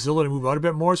this Godzilla to move out a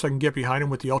bit more so I can get behind him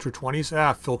with the Ultra 20s.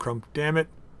 Ah, Fulcrum. Damn it.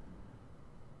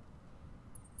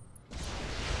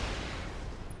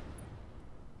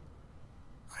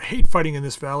 I hate fighting in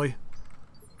this valley.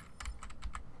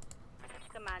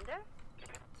 Commander?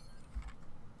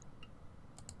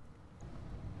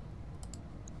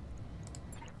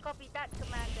 Copy that,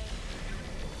 Commander.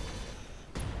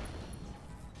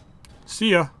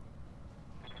 See ya.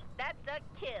 That's a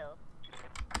kill.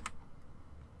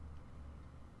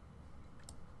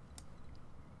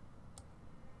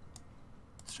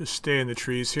 Let's just stay in the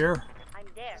trees here. I'm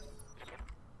there.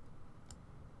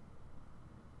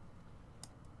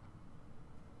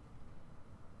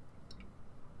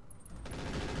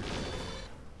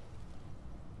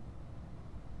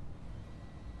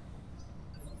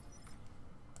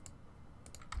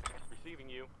 Receiving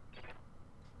you.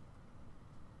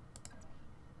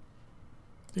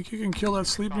 Think you can kill that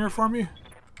Sleipnir for me?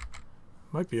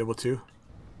 Might be able to.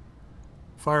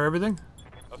 Fire everything?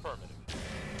 Affirmative.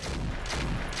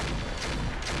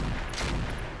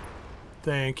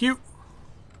 Thank you.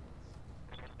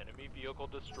 Enemy vehicle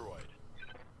destroyed.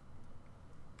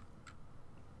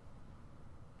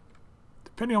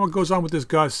 Depending on what goes on with this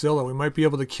Godzilla, we might be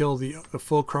able to kill the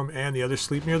Fulcrum and the other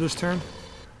Sleipnir this turn.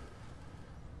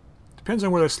 Depends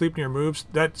on where that Sleipnir moves.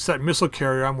 That's that missile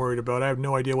carrier I'm worried about. I have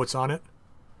no idea what's on it.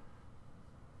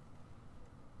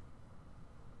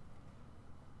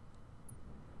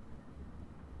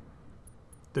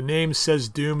 The name says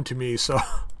Doom to me, so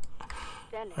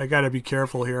I gotta be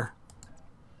careful here.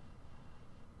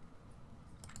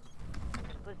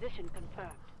 Position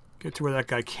confirmed. Get to where that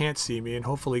guy can't see me, and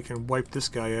hopefully can wipe this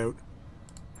guy out.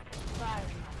 Firing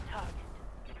on target.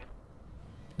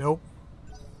 Nope.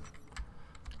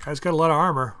 Guy's got a lot of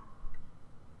armor.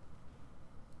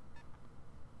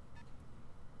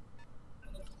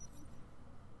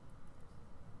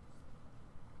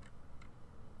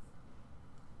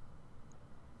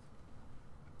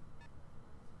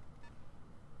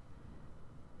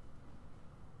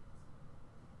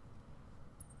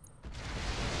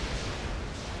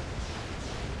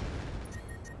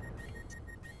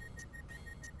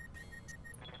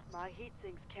 My heat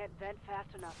sinks can't vent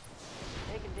fast enough.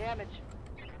 Taking damage.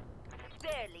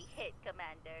 Barely hit,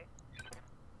 Commander.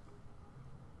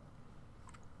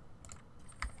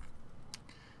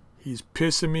 He's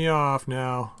pissing me off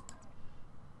now.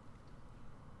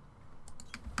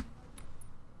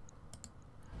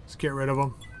 Let's get rid of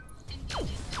him.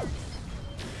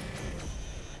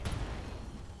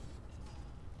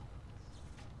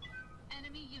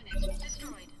 Enemy unit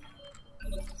destroyed.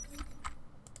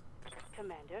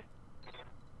 Commander.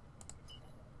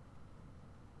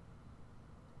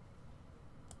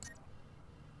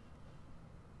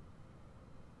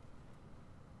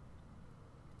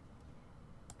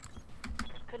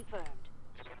 Confirmed.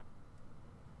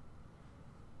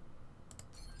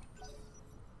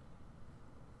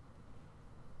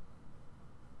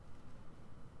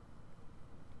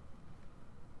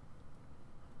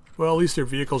 Well, at least their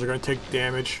vehicles are going to take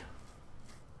damage.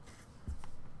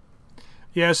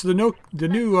 Yeah, so the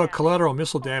new collateral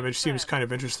missile damage seems kind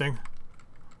of interesting.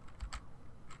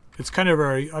 It's kind of a,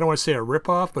 I don't want to say a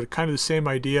ripoff, but kind of the same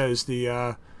idea as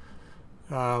the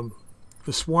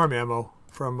swarm ammo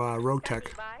from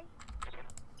Roguetech. Standing by.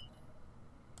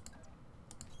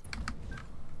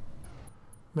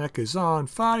 Mech is on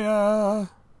fire.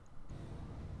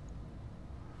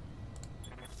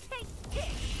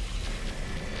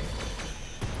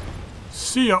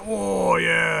 See ya. Oh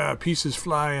yeah, pieces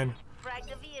flying. Frag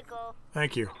the vehicle.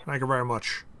 Thank you. Thank you very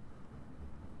much.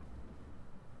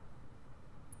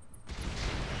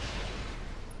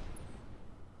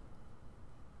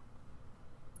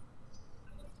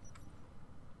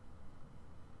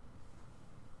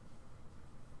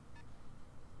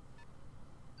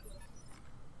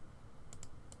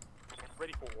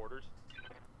 Ready for orders.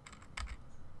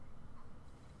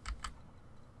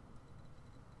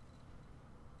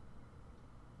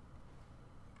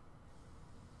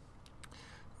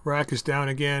 Rack is down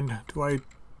again. Do I...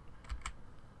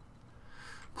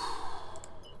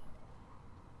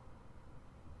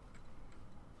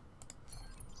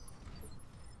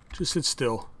 Just sit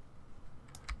still.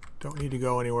 Don't need to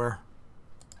go anywhere.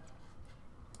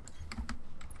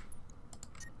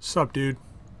 Sup, dude?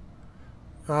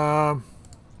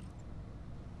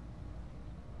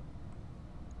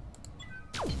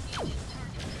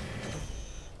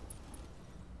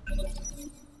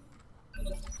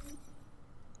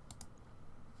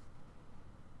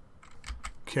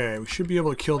 Okay, we should be able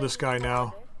to kill this guy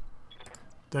now.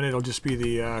 Then it'll just be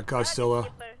the Godzilla.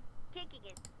 Kicking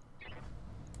it.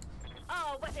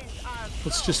 All weapons are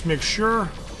Let's just make sure.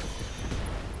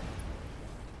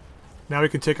 Now we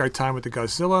can take our time with the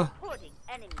Godzilla. reporting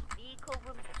enemy vehicle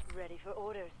room. Ready for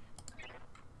orders.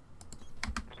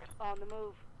 On the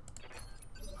move.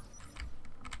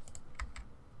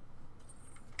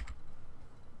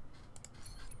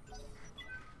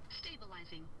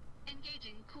 Stabilizing.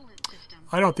 Engaging coolant system.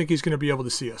 I don't think he's going to be able to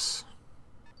see us.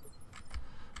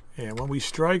 And when we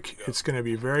strike, it's going to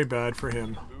be very bad for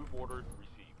him. Move orders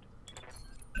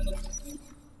received.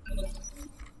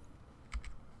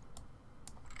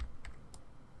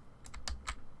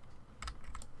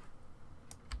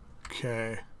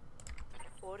 Okay.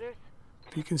 Orders.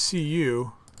 If he can see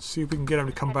you, see if we can get him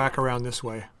to come back around this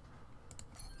way.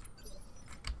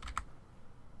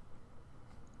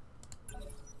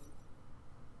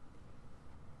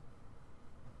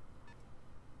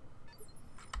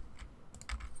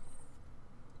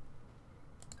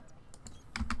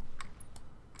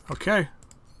 Okay.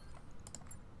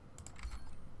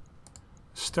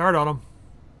 Start on him.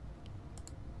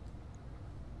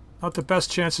 Not the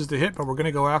best chances to hit, but we're going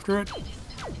to go after it.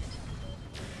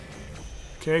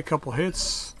 Okay, a couple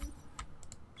hits.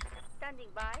 standing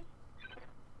by.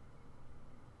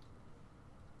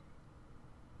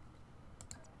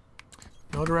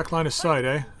 No direct line of sight,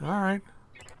 eh? Alright.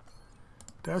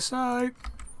 That's alright.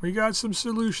 We got some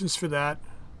solutions for that.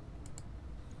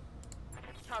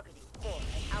 Targeting for an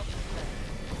alpha threat.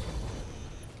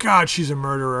 God, she's a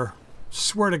murderer.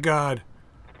 Swear to God.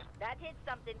 That hit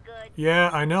something good. Yeah,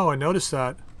 I know. I noticed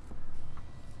that.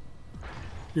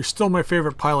 You're still my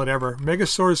favorite pilot ever.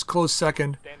 Megasaur's close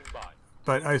second, Standing by.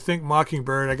 but I think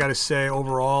Mockingbird, I gotta say,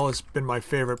 overall has been my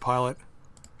favorite pilot.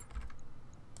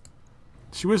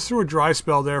 She was through a dry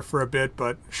spell there for a bit,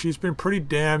 but she's been pretty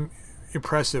damn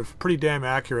impressive, pretty damn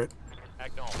accurate.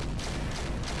 Acknowledged.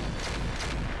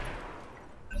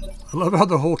 I love how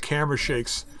the whole camera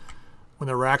shakes when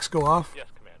the racks go off. Yes,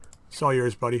 Commander. It's all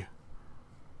yours, buddy.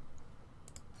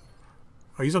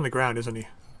 Oh, he's on the ground, isn't he?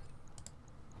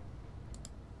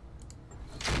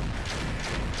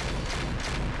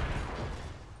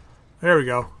 There we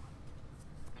go.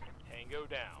 Tango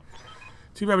down.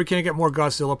 Too bad we can't get more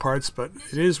Godzilla parts, but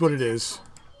it is what it is.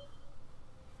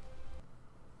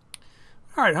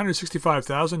 All right,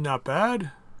 165,000, not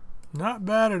bad. Not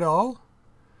bad at all.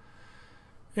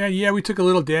 And yeah, we took a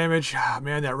little damage. Ah,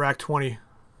 man, that Rack 20,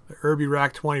 the Irby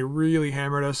Rack 20 really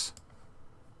hammered us.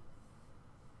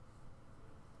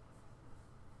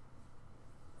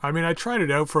 I mean, I tried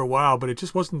it out for a while, but it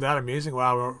just wasn't that amazing.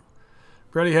 Wow, we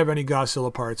barely have any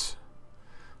Godzilla parts.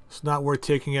 It's not worth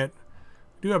taking it.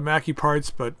 We do have Mackie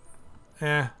parts, but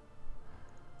eh.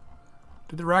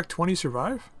 Did the Rack 20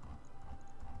 survive?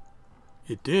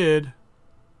 It did.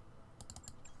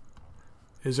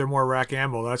 Is there more rack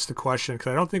ammo? That's the question,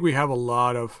 because I don't think we have a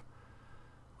lot of...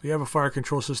 We have a fire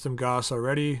control system Gauss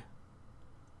already.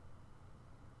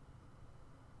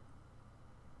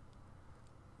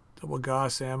 Double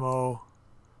Gauss ammo.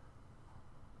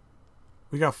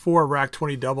 We got 4 Rack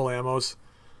 20 double ammos.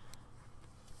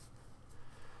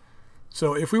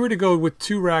 So if we were to go with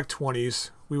 2 Rack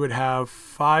 20s, we would have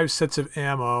 5 sets of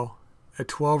ammo at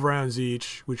 12 rounds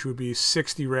each, which would be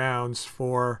 60 rounds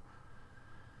for...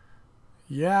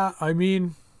 Yeah, I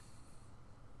mean...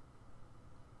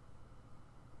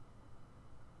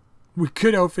 We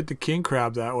could outfit the King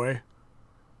Crab that way.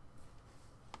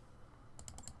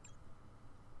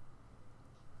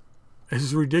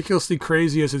 As ridiculously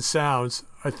crazy as it sounds,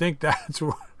 I think that's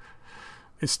what...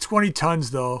 It's 20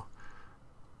 tons, though.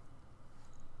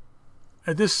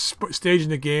 At this stage in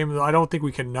the game, I don't think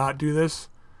we can not do this.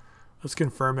 Let's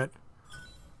confirm it.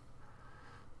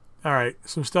 Alright,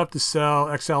 some stuff to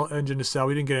sell. XL engine to sell.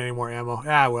 We didn't get any more ammo.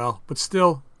 Ah, well. But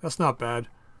still, that's not bad.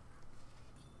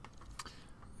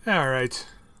 Alright.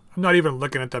 I'm not even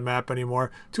looking at the map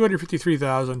anymore.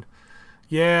 253,000.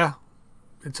 Yeah.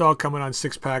 It's all coming on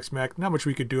 6-packs, mech. Not much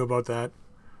we could do about that.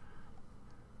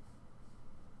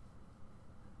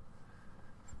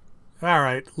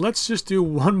 Alright, let's just do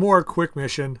one more quick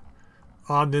mission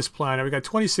on this planet. We got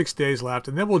 26 days left,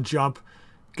 and then we'll jump,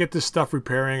 get this stuff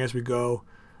repairing as we go.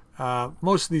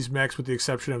 Most of these mechs, with the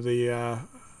exception of the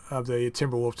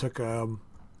Timberwolf, took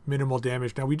minimal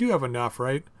damage. Now we do have enough,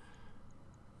 right?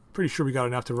 Pretty sure we got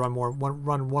enough to run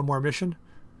one more mission.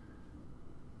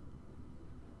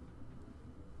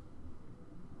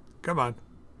 Come on,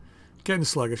 getting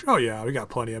sluggish. Oh yeah, we got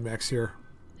plenty of mechs here.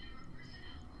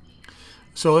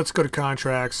 So let's go to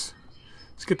contracts.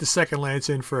 Let's get the second lance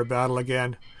in for a battle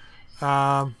again.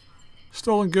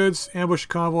 Stolen goods, ambush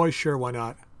convoy, sure, why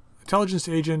not? Intelligence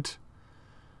agent.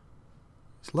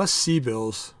 It's less sea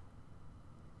bills,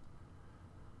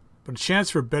 but a chance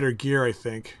for better gear, I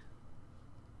think.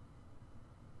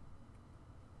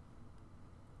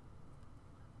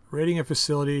 Raiding a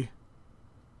facility.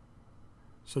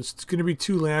 So it's going to be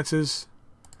 2 lances.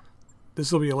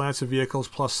 This will be a lance of vehicles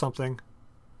plus something.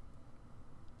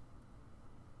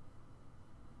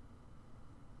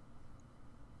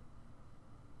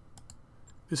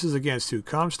 This is against who?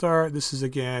 Comstar. This is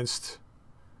against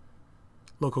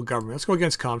local government. Let's go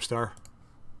against Comstar.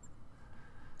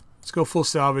 Let's go full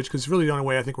salvage, because it's really the only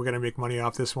way I think we're going to make money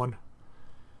off this one.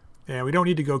 And we don't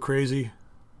need to go crazy.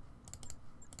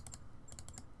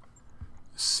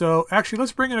 So actually,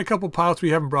 let's bring in a couple pilots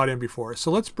we haven't brought in before.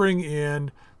 So let's bring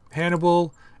in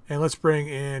Hannibal, and let's bring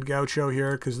in Gaucho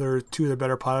here, because they're 2 of the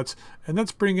better pilots. And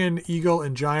let's bring in Eagle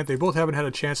and Giant. They both haven't had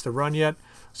a chance to run yet.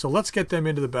 So let's get them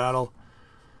into the battle.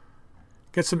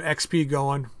 Get some XP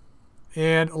going.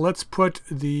 And let's put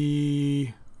the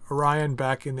Orion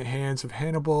back in the hands of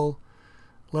Hannibal.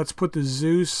 Let's put the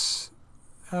Zeus...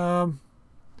 put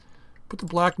the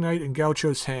Black Knight in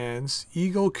Gaucho's hands.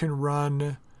 Eagle can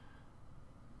run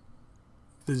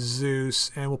the Zeus,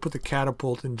 and we'll put the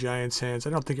Catapult in Giant's hands. I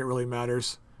don't think it really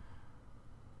matters.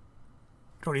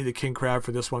 Don't need the King Crab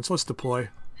for this one, so let's deploy.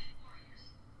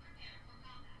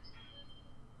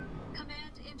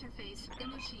 Command interface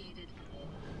initiated.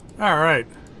 Alright.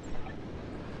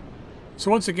 So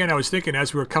once again, I was thinking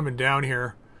as we were coming down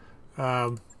here,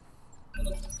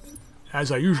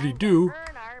 as I usually do,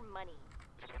 Earn our money.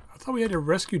 I thought we had to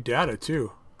rescue data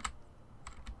too.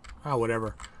 Oh,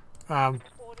 whatever. Orders.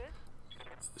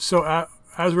 So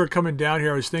as we were coming down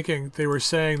here, I was thinking they were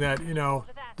saying that, you know,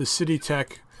 the city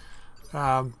tech,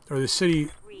 or the city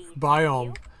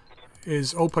biome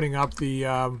is opening up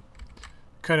the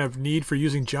kind of need for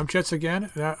using jump jets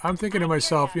again. And I'm thinking to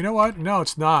myself, you know what? No,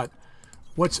 it's not.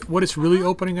 What it's really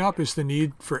opening up is the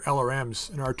need for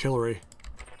LRMs and artillery.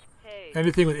 Hey,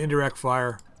 Anything with indirect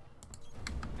fire.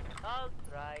 I'll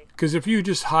try. Because if you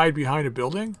just hide behind a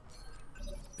building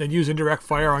and use indirect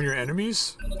fire on your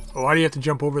enemies, why do you have to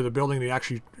jump over the building to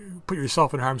actually put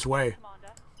yourself in harm's way?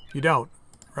 Commander. You don't,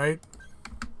 right?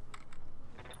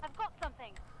 I've got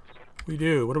something. We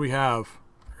do. What do we have?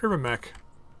 Urban mech.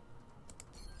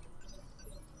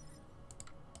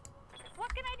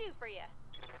 What can I do for you?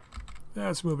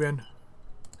 Let's move in.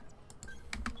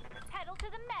 Pedal to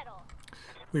the metal.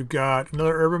 We've got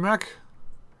another Urban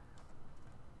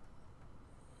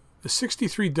The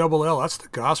 63 LL, that's the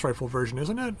Gauss rifle version,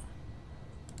 isn't it?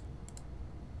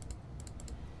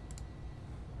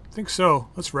 I think so.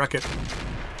 Let's wreck it.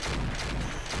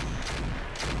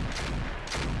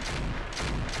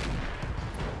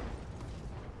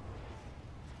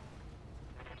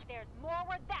 There's more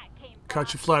where that came from.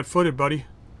 Caught you flat-footed, buddy.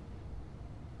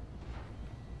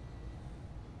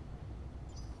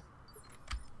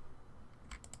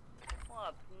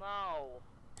 What now?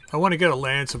 I want to get a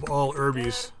lance of all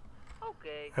Urbies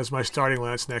Okay. as my starting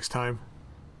lance next time.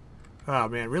 Oh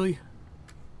man, really?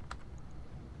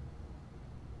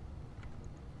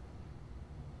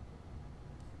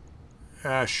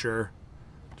 Ah, sure.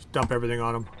 Just dump everything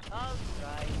on him. I'll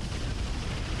try.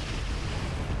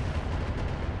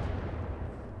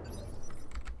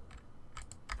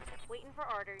 Waiting for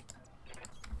orders.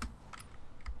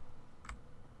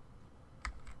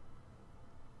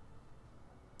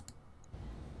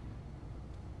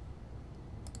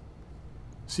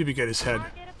 See if we get his head.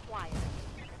 Target acquired.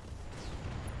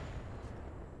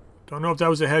 Don't know if that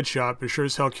was a headshot, but sure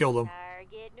as hell killed him.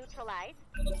 Target neutralized.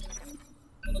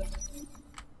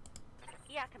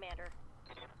 Yeah, Commander.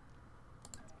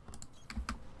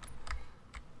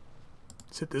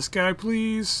 Let's hit this guy,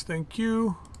 please. Thank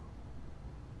you.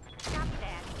 Copy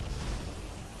that.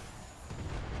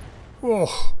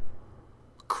 Oh,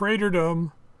 cratered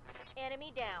him.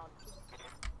 Enemy down.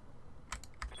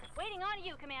 Waiting on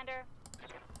you, Commander.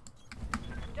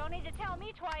 Don't need to tell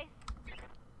me twice.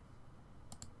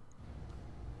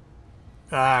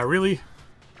 Ah, really?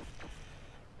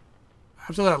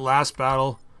 After that last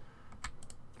battle,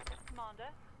 Commander.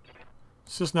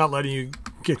 it's just not letting you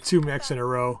get 2 mechs in a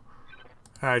row.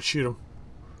 Alright, shoot him.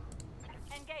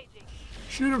 Engaging.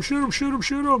 Shoot him, shoot him, shoot him,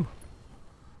 shoot him!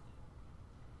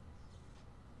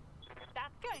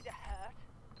 That's going to hurt.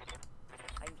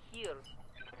 I'm here.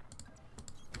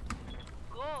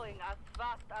 Going as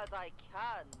fast as I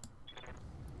can.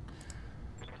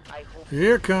 I hope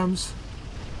Here it comes.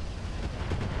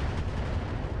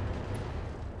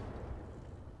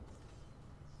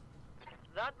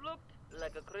 that looked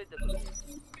like a critical hit.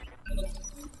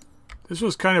 This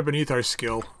was kind of beneath our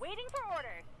skill, Waiting for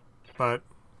orders. but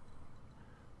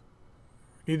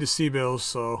we need the C-bills,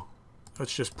 so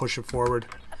let's just push it forward.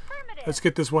 Affirmative. Let's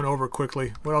get this one over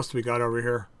quickly. What else do we got over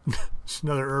here? It's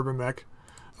another urban mech.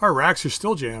 Our racks are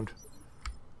still jammed.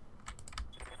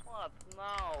 What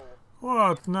now?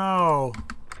 What now?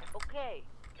 Okay.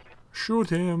 Shoot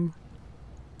him.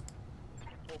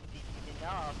 Hope this is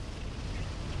enough.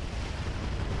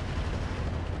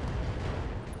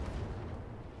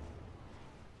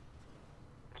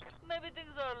 Maybe things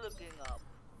are looking up.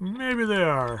 Maybe they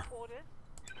are. Orders.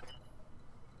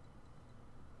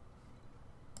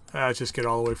 Let's just get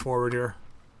all the way forward here.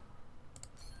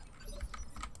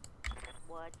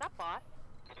 What's up, boss?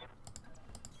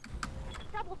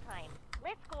 Double time.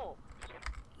 Let's go.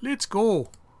 Let's go.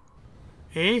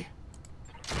 Eh?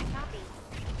 I copy.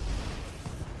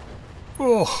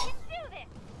 Oh, Do this.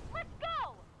 Let's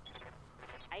go.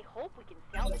 I hope we can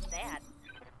salvage that.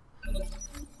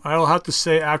 I'll have to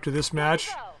say after this match,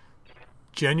 Go.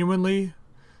 genuinely,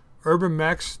 urban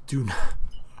mechs do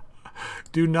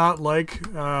not like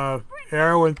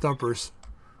arrow and thumpers.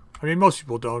 I mean, most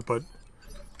people don't, but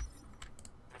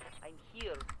I'm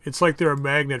here. it's like they're a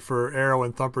magnet for arrow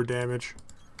and thumper damage.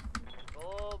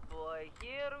 Oh boy,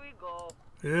 here we go.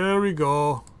 Here we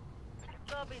go.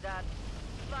 Copy that.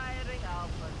 Firing out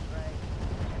first, right?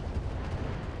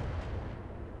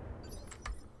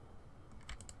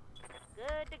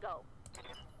 Good to go.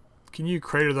 Can you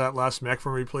crater that last mech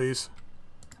for me, please?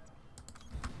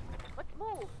 Let's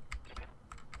move.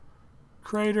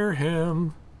 Crater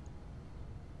him.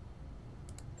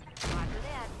 Roger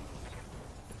that.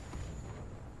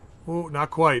 Oh,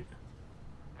 not quite.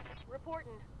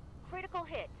 Reporting. Critical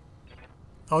hit.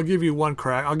 I'll give you one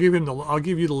crack. I'll give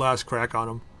you the last crack on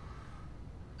him.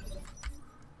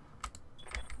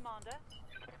 Commander.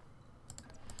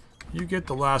 You get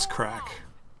the last crack.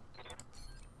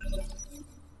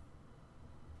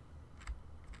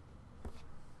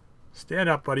 Stand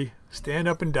up, buddy. Stand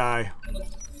up and die.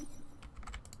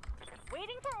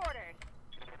 Waiting for orders.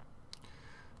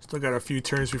 Still got a few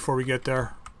turns before we get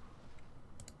there.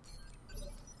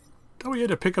 Thought we had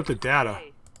to pick up the data.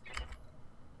 Hey,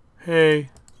 Hey.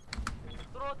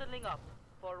 throttling up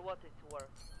for what it's worth.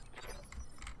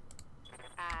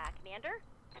 Commander?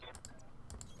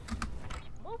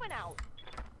 Moving out.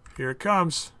 Here it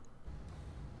comes.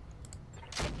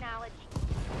 Acknowledge.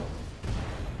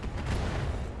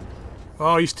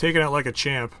 Oh, he's taking it like a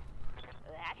champ.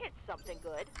 That hits something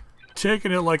good.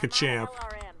 Taking it like a I'm on champ.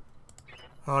 LRM.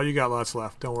 Oh, you got lots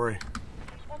left. Don't worry.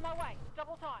 On my way.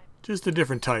 Double time. Just a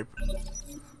different type.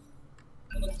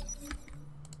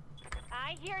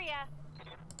 I hear ya.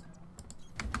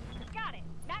 Got it.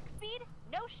 Max speed,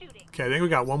 no shooting. Okay, I think we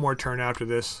got one more turn after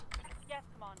this. Yes,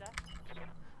 Commander.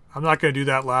 I'm not going to do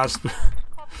that last Copy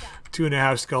that.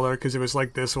 2.5 sculler because if it's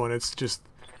like this one, it's just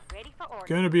Ready for order.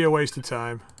 going to be a waste of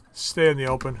time. Stay in the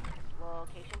open.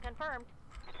 Location confirmed.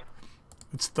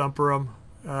 Let's thumper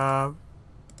them.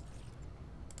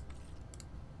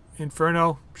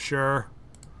 Inferno? Sure.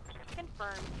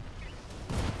 Confirmed.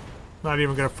 Not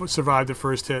even going to survive the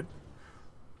first hit.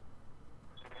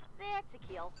 That's a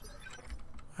kill.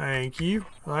 Thank you.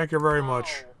 Thank you very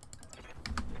much.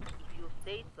 If you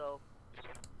say so.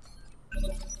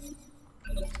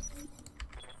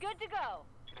 Good to go.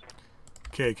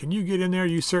 Okay, can you get in there?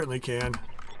 You certainly can.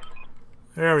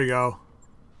 There we go.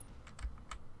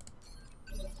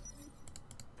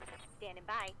 Standing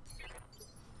by.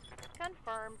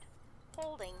 Confirmed.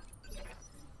 Holding.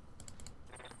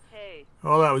 Hey.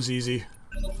 Oh, that was easy.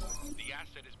 The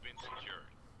asset has been secured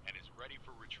and is ready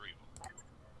for retrieval.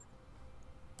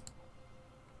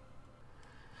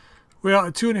 Well,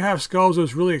 at 2.5 skulls, I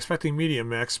was really expecting medium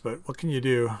mix, but what can you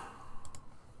do?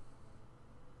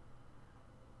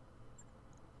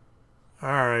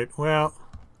 Alright, well.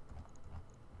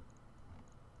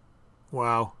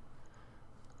 Wow.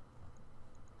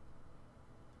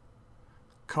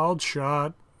 Called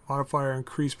shot. Modifier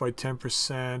increased by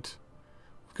 10%.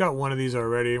 We've got one of these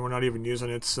already. We're not even using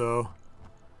it, so...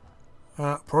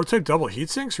 prototype double heat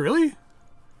sinks? Really?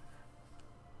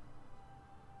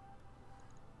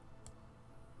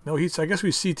 No heats. I guess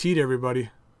we CT'd everybody.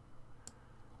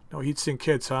 No heatsink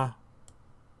kits, huh?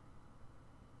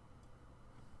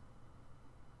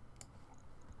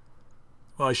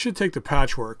 Well, I should take the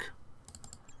patchwork.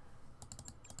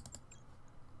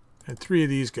 And 3 of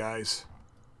these guys.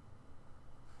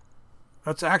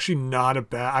 That's actually not a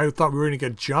bad... I thought we were going to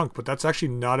get junk, but that's actually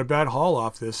not a bad haul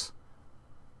off this.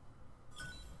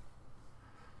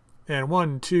 And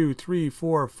 1, 2, 3,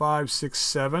 4, 5, 6,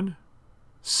 7.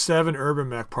 7 urban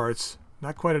mech parts.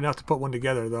 Not quite enough to put one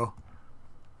together, though.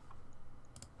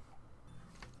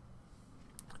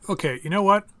 Okay, you know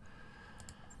what?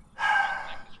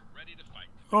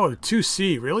 Oh, the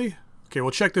 2C, really? Okay, we'll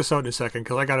check this out in a second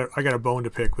because I got a bone to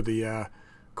pick with the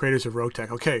creators of Roguetech.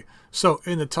 Okay, so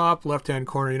in the top left-hand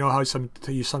corner, you know how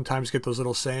you sometimes get those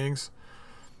little sayings?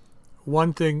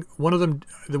 One of them,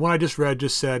 the one I just read,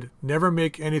 just said, "Never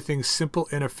make anything simple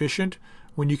and efficient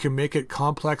when you can make it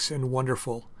complex and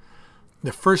wonderful."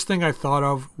 The first thing I thought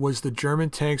of was the German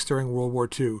tanks during World War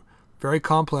II. Very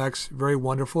complex, very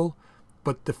wonderful,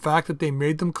 but the fact that they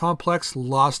made them complex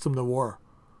lost them the war.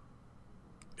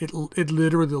 It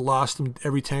literally lost them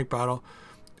every tank battle.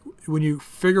 When you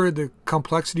figure the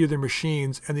complexity of their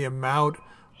machines and the amount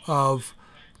of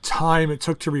time it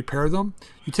took to repair them,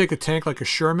 you take a tank like a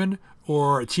Sherman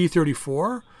or a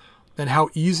T-34 and how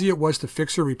easy it was to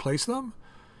fix or replace them,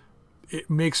 it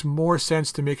makes more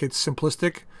sense to make it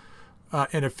simplistic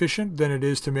and efficient than it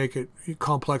is to make it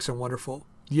complex and wonderful.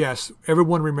 Yes,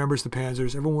 everyone remembers the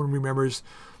Panzers. Everyone remembers,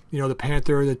 the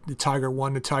Panther, the Tiger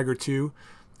 1, the Tiger 2.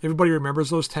 Everybody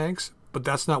remembers those tanks, but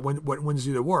that's not what wins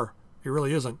you the war. It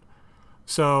really isn't.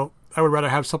 So I would rather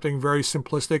have something very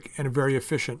simplistic and very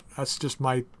efficient. That's just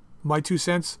my 2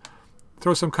 cents.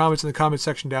 Throw some comments in the comment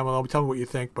section down below. Tell me what you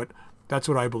think, but that's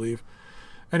what I believe.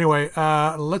 Anyway,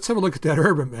 let's have a look at that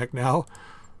urban mech now.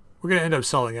 We're going to end up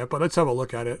selling it, but let's have a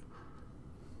look at it.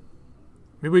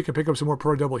 Maybe we can pick up some more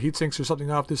Pro Double heat sinks or something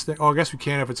off this thing. Oh, I guess we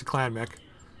can if it's a clan mech.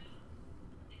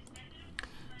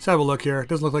 Let's have a look here. It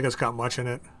doesn't look like it's got much in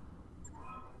it.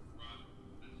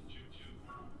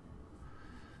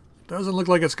 Doesn't look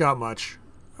like it's got much.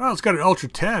 Oh, it's got an Ultra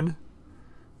 10.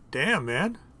 Damn,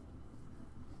 man.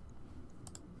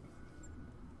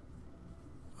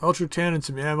 Ultra 10 and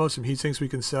some ammo, some heat sinks we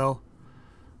can sell.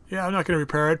 Yeah, I'm not going to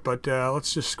repair it, but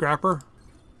let's just scrap her.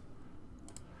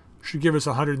 Should give us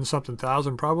 100 and something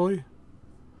thousand, probably.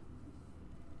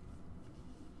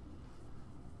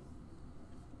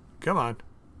 Come on.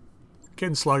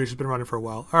 Getting sluggish. Has been running for a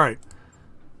while. All right.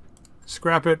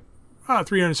 Scrap it. Ah,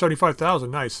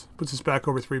 375,000. Nice. Puts us back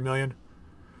over 3 million.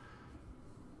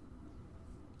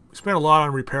 We spent a lot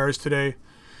on repairs today.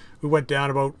 We went down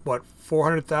about, what,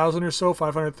 400,000 or so,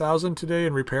 500,000 today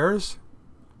in repairs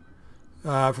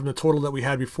from the total that we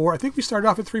had before. I think we started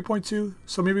off at 3.2,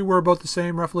 so maybe we're about the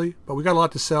same roughly, but we got a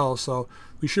lot to sell, so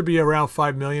we should be around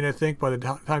 5 million, I think, by the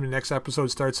time the next episode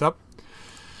starts up.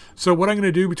 So what I'm going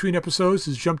to do between episodes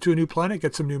is jump to a new planet,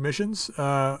 get some new missions.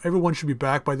 Everyone should be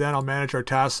back by then. I'll manage our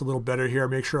tasks a little better here,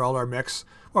 make sure all our mechs,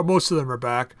 or most of them, are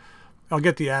back. I'll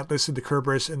get the Atlas and the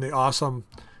Kerberos and the Awesome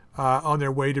on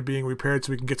their way to being repaired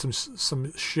so we can get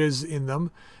some shiz in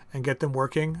them and get them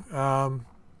working.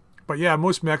 But yeah,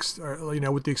 most mechs, are,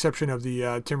 with the exception of the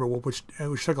Timberwolf,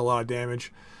 which took a lot of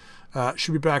damage,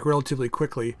 should be back relatively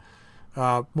quickly.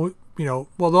 Well, they'll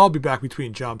all be back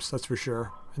between jumps, that's for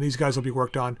sure. And these guys will be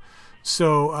worked on.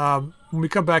 So when we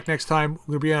come back next time,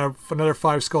 we'll be on another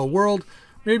 5-skull world,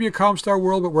 maybe a Comstar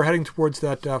world, but we're heading towards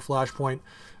that flashpoint.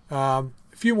 A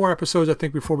few more episodes, I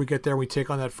think, before we get there. We take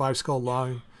on that 5-skull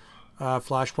long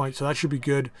flashpoint, so that should be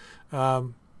good.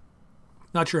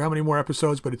 Not sure how many more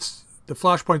episodes, but the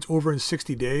flashpoint's over in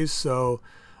 60 days, so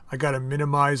I got to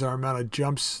minimize our amount of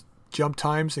jump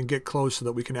times and get close so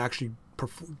that we can actually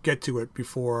get to it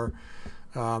before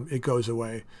it goes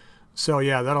away. So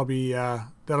yeah, that'll be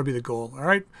the goal. All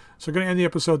right, so we're going to end the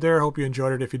episode there. I hope you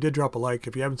enjoyed it. If you did, drop a like.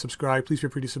 If you haven't subscribed, please feel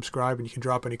free to subscribe, and you can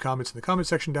drop any comments in the comment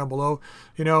section down below.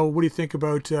 What do you think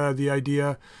about the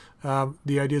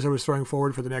ideas I was throwing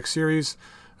forward for the next series?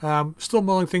 Still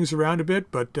mulling things around a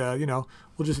bit, but we'll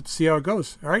just see how it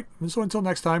goes. All right, and so until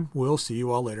next time, we'll see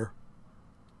you all later.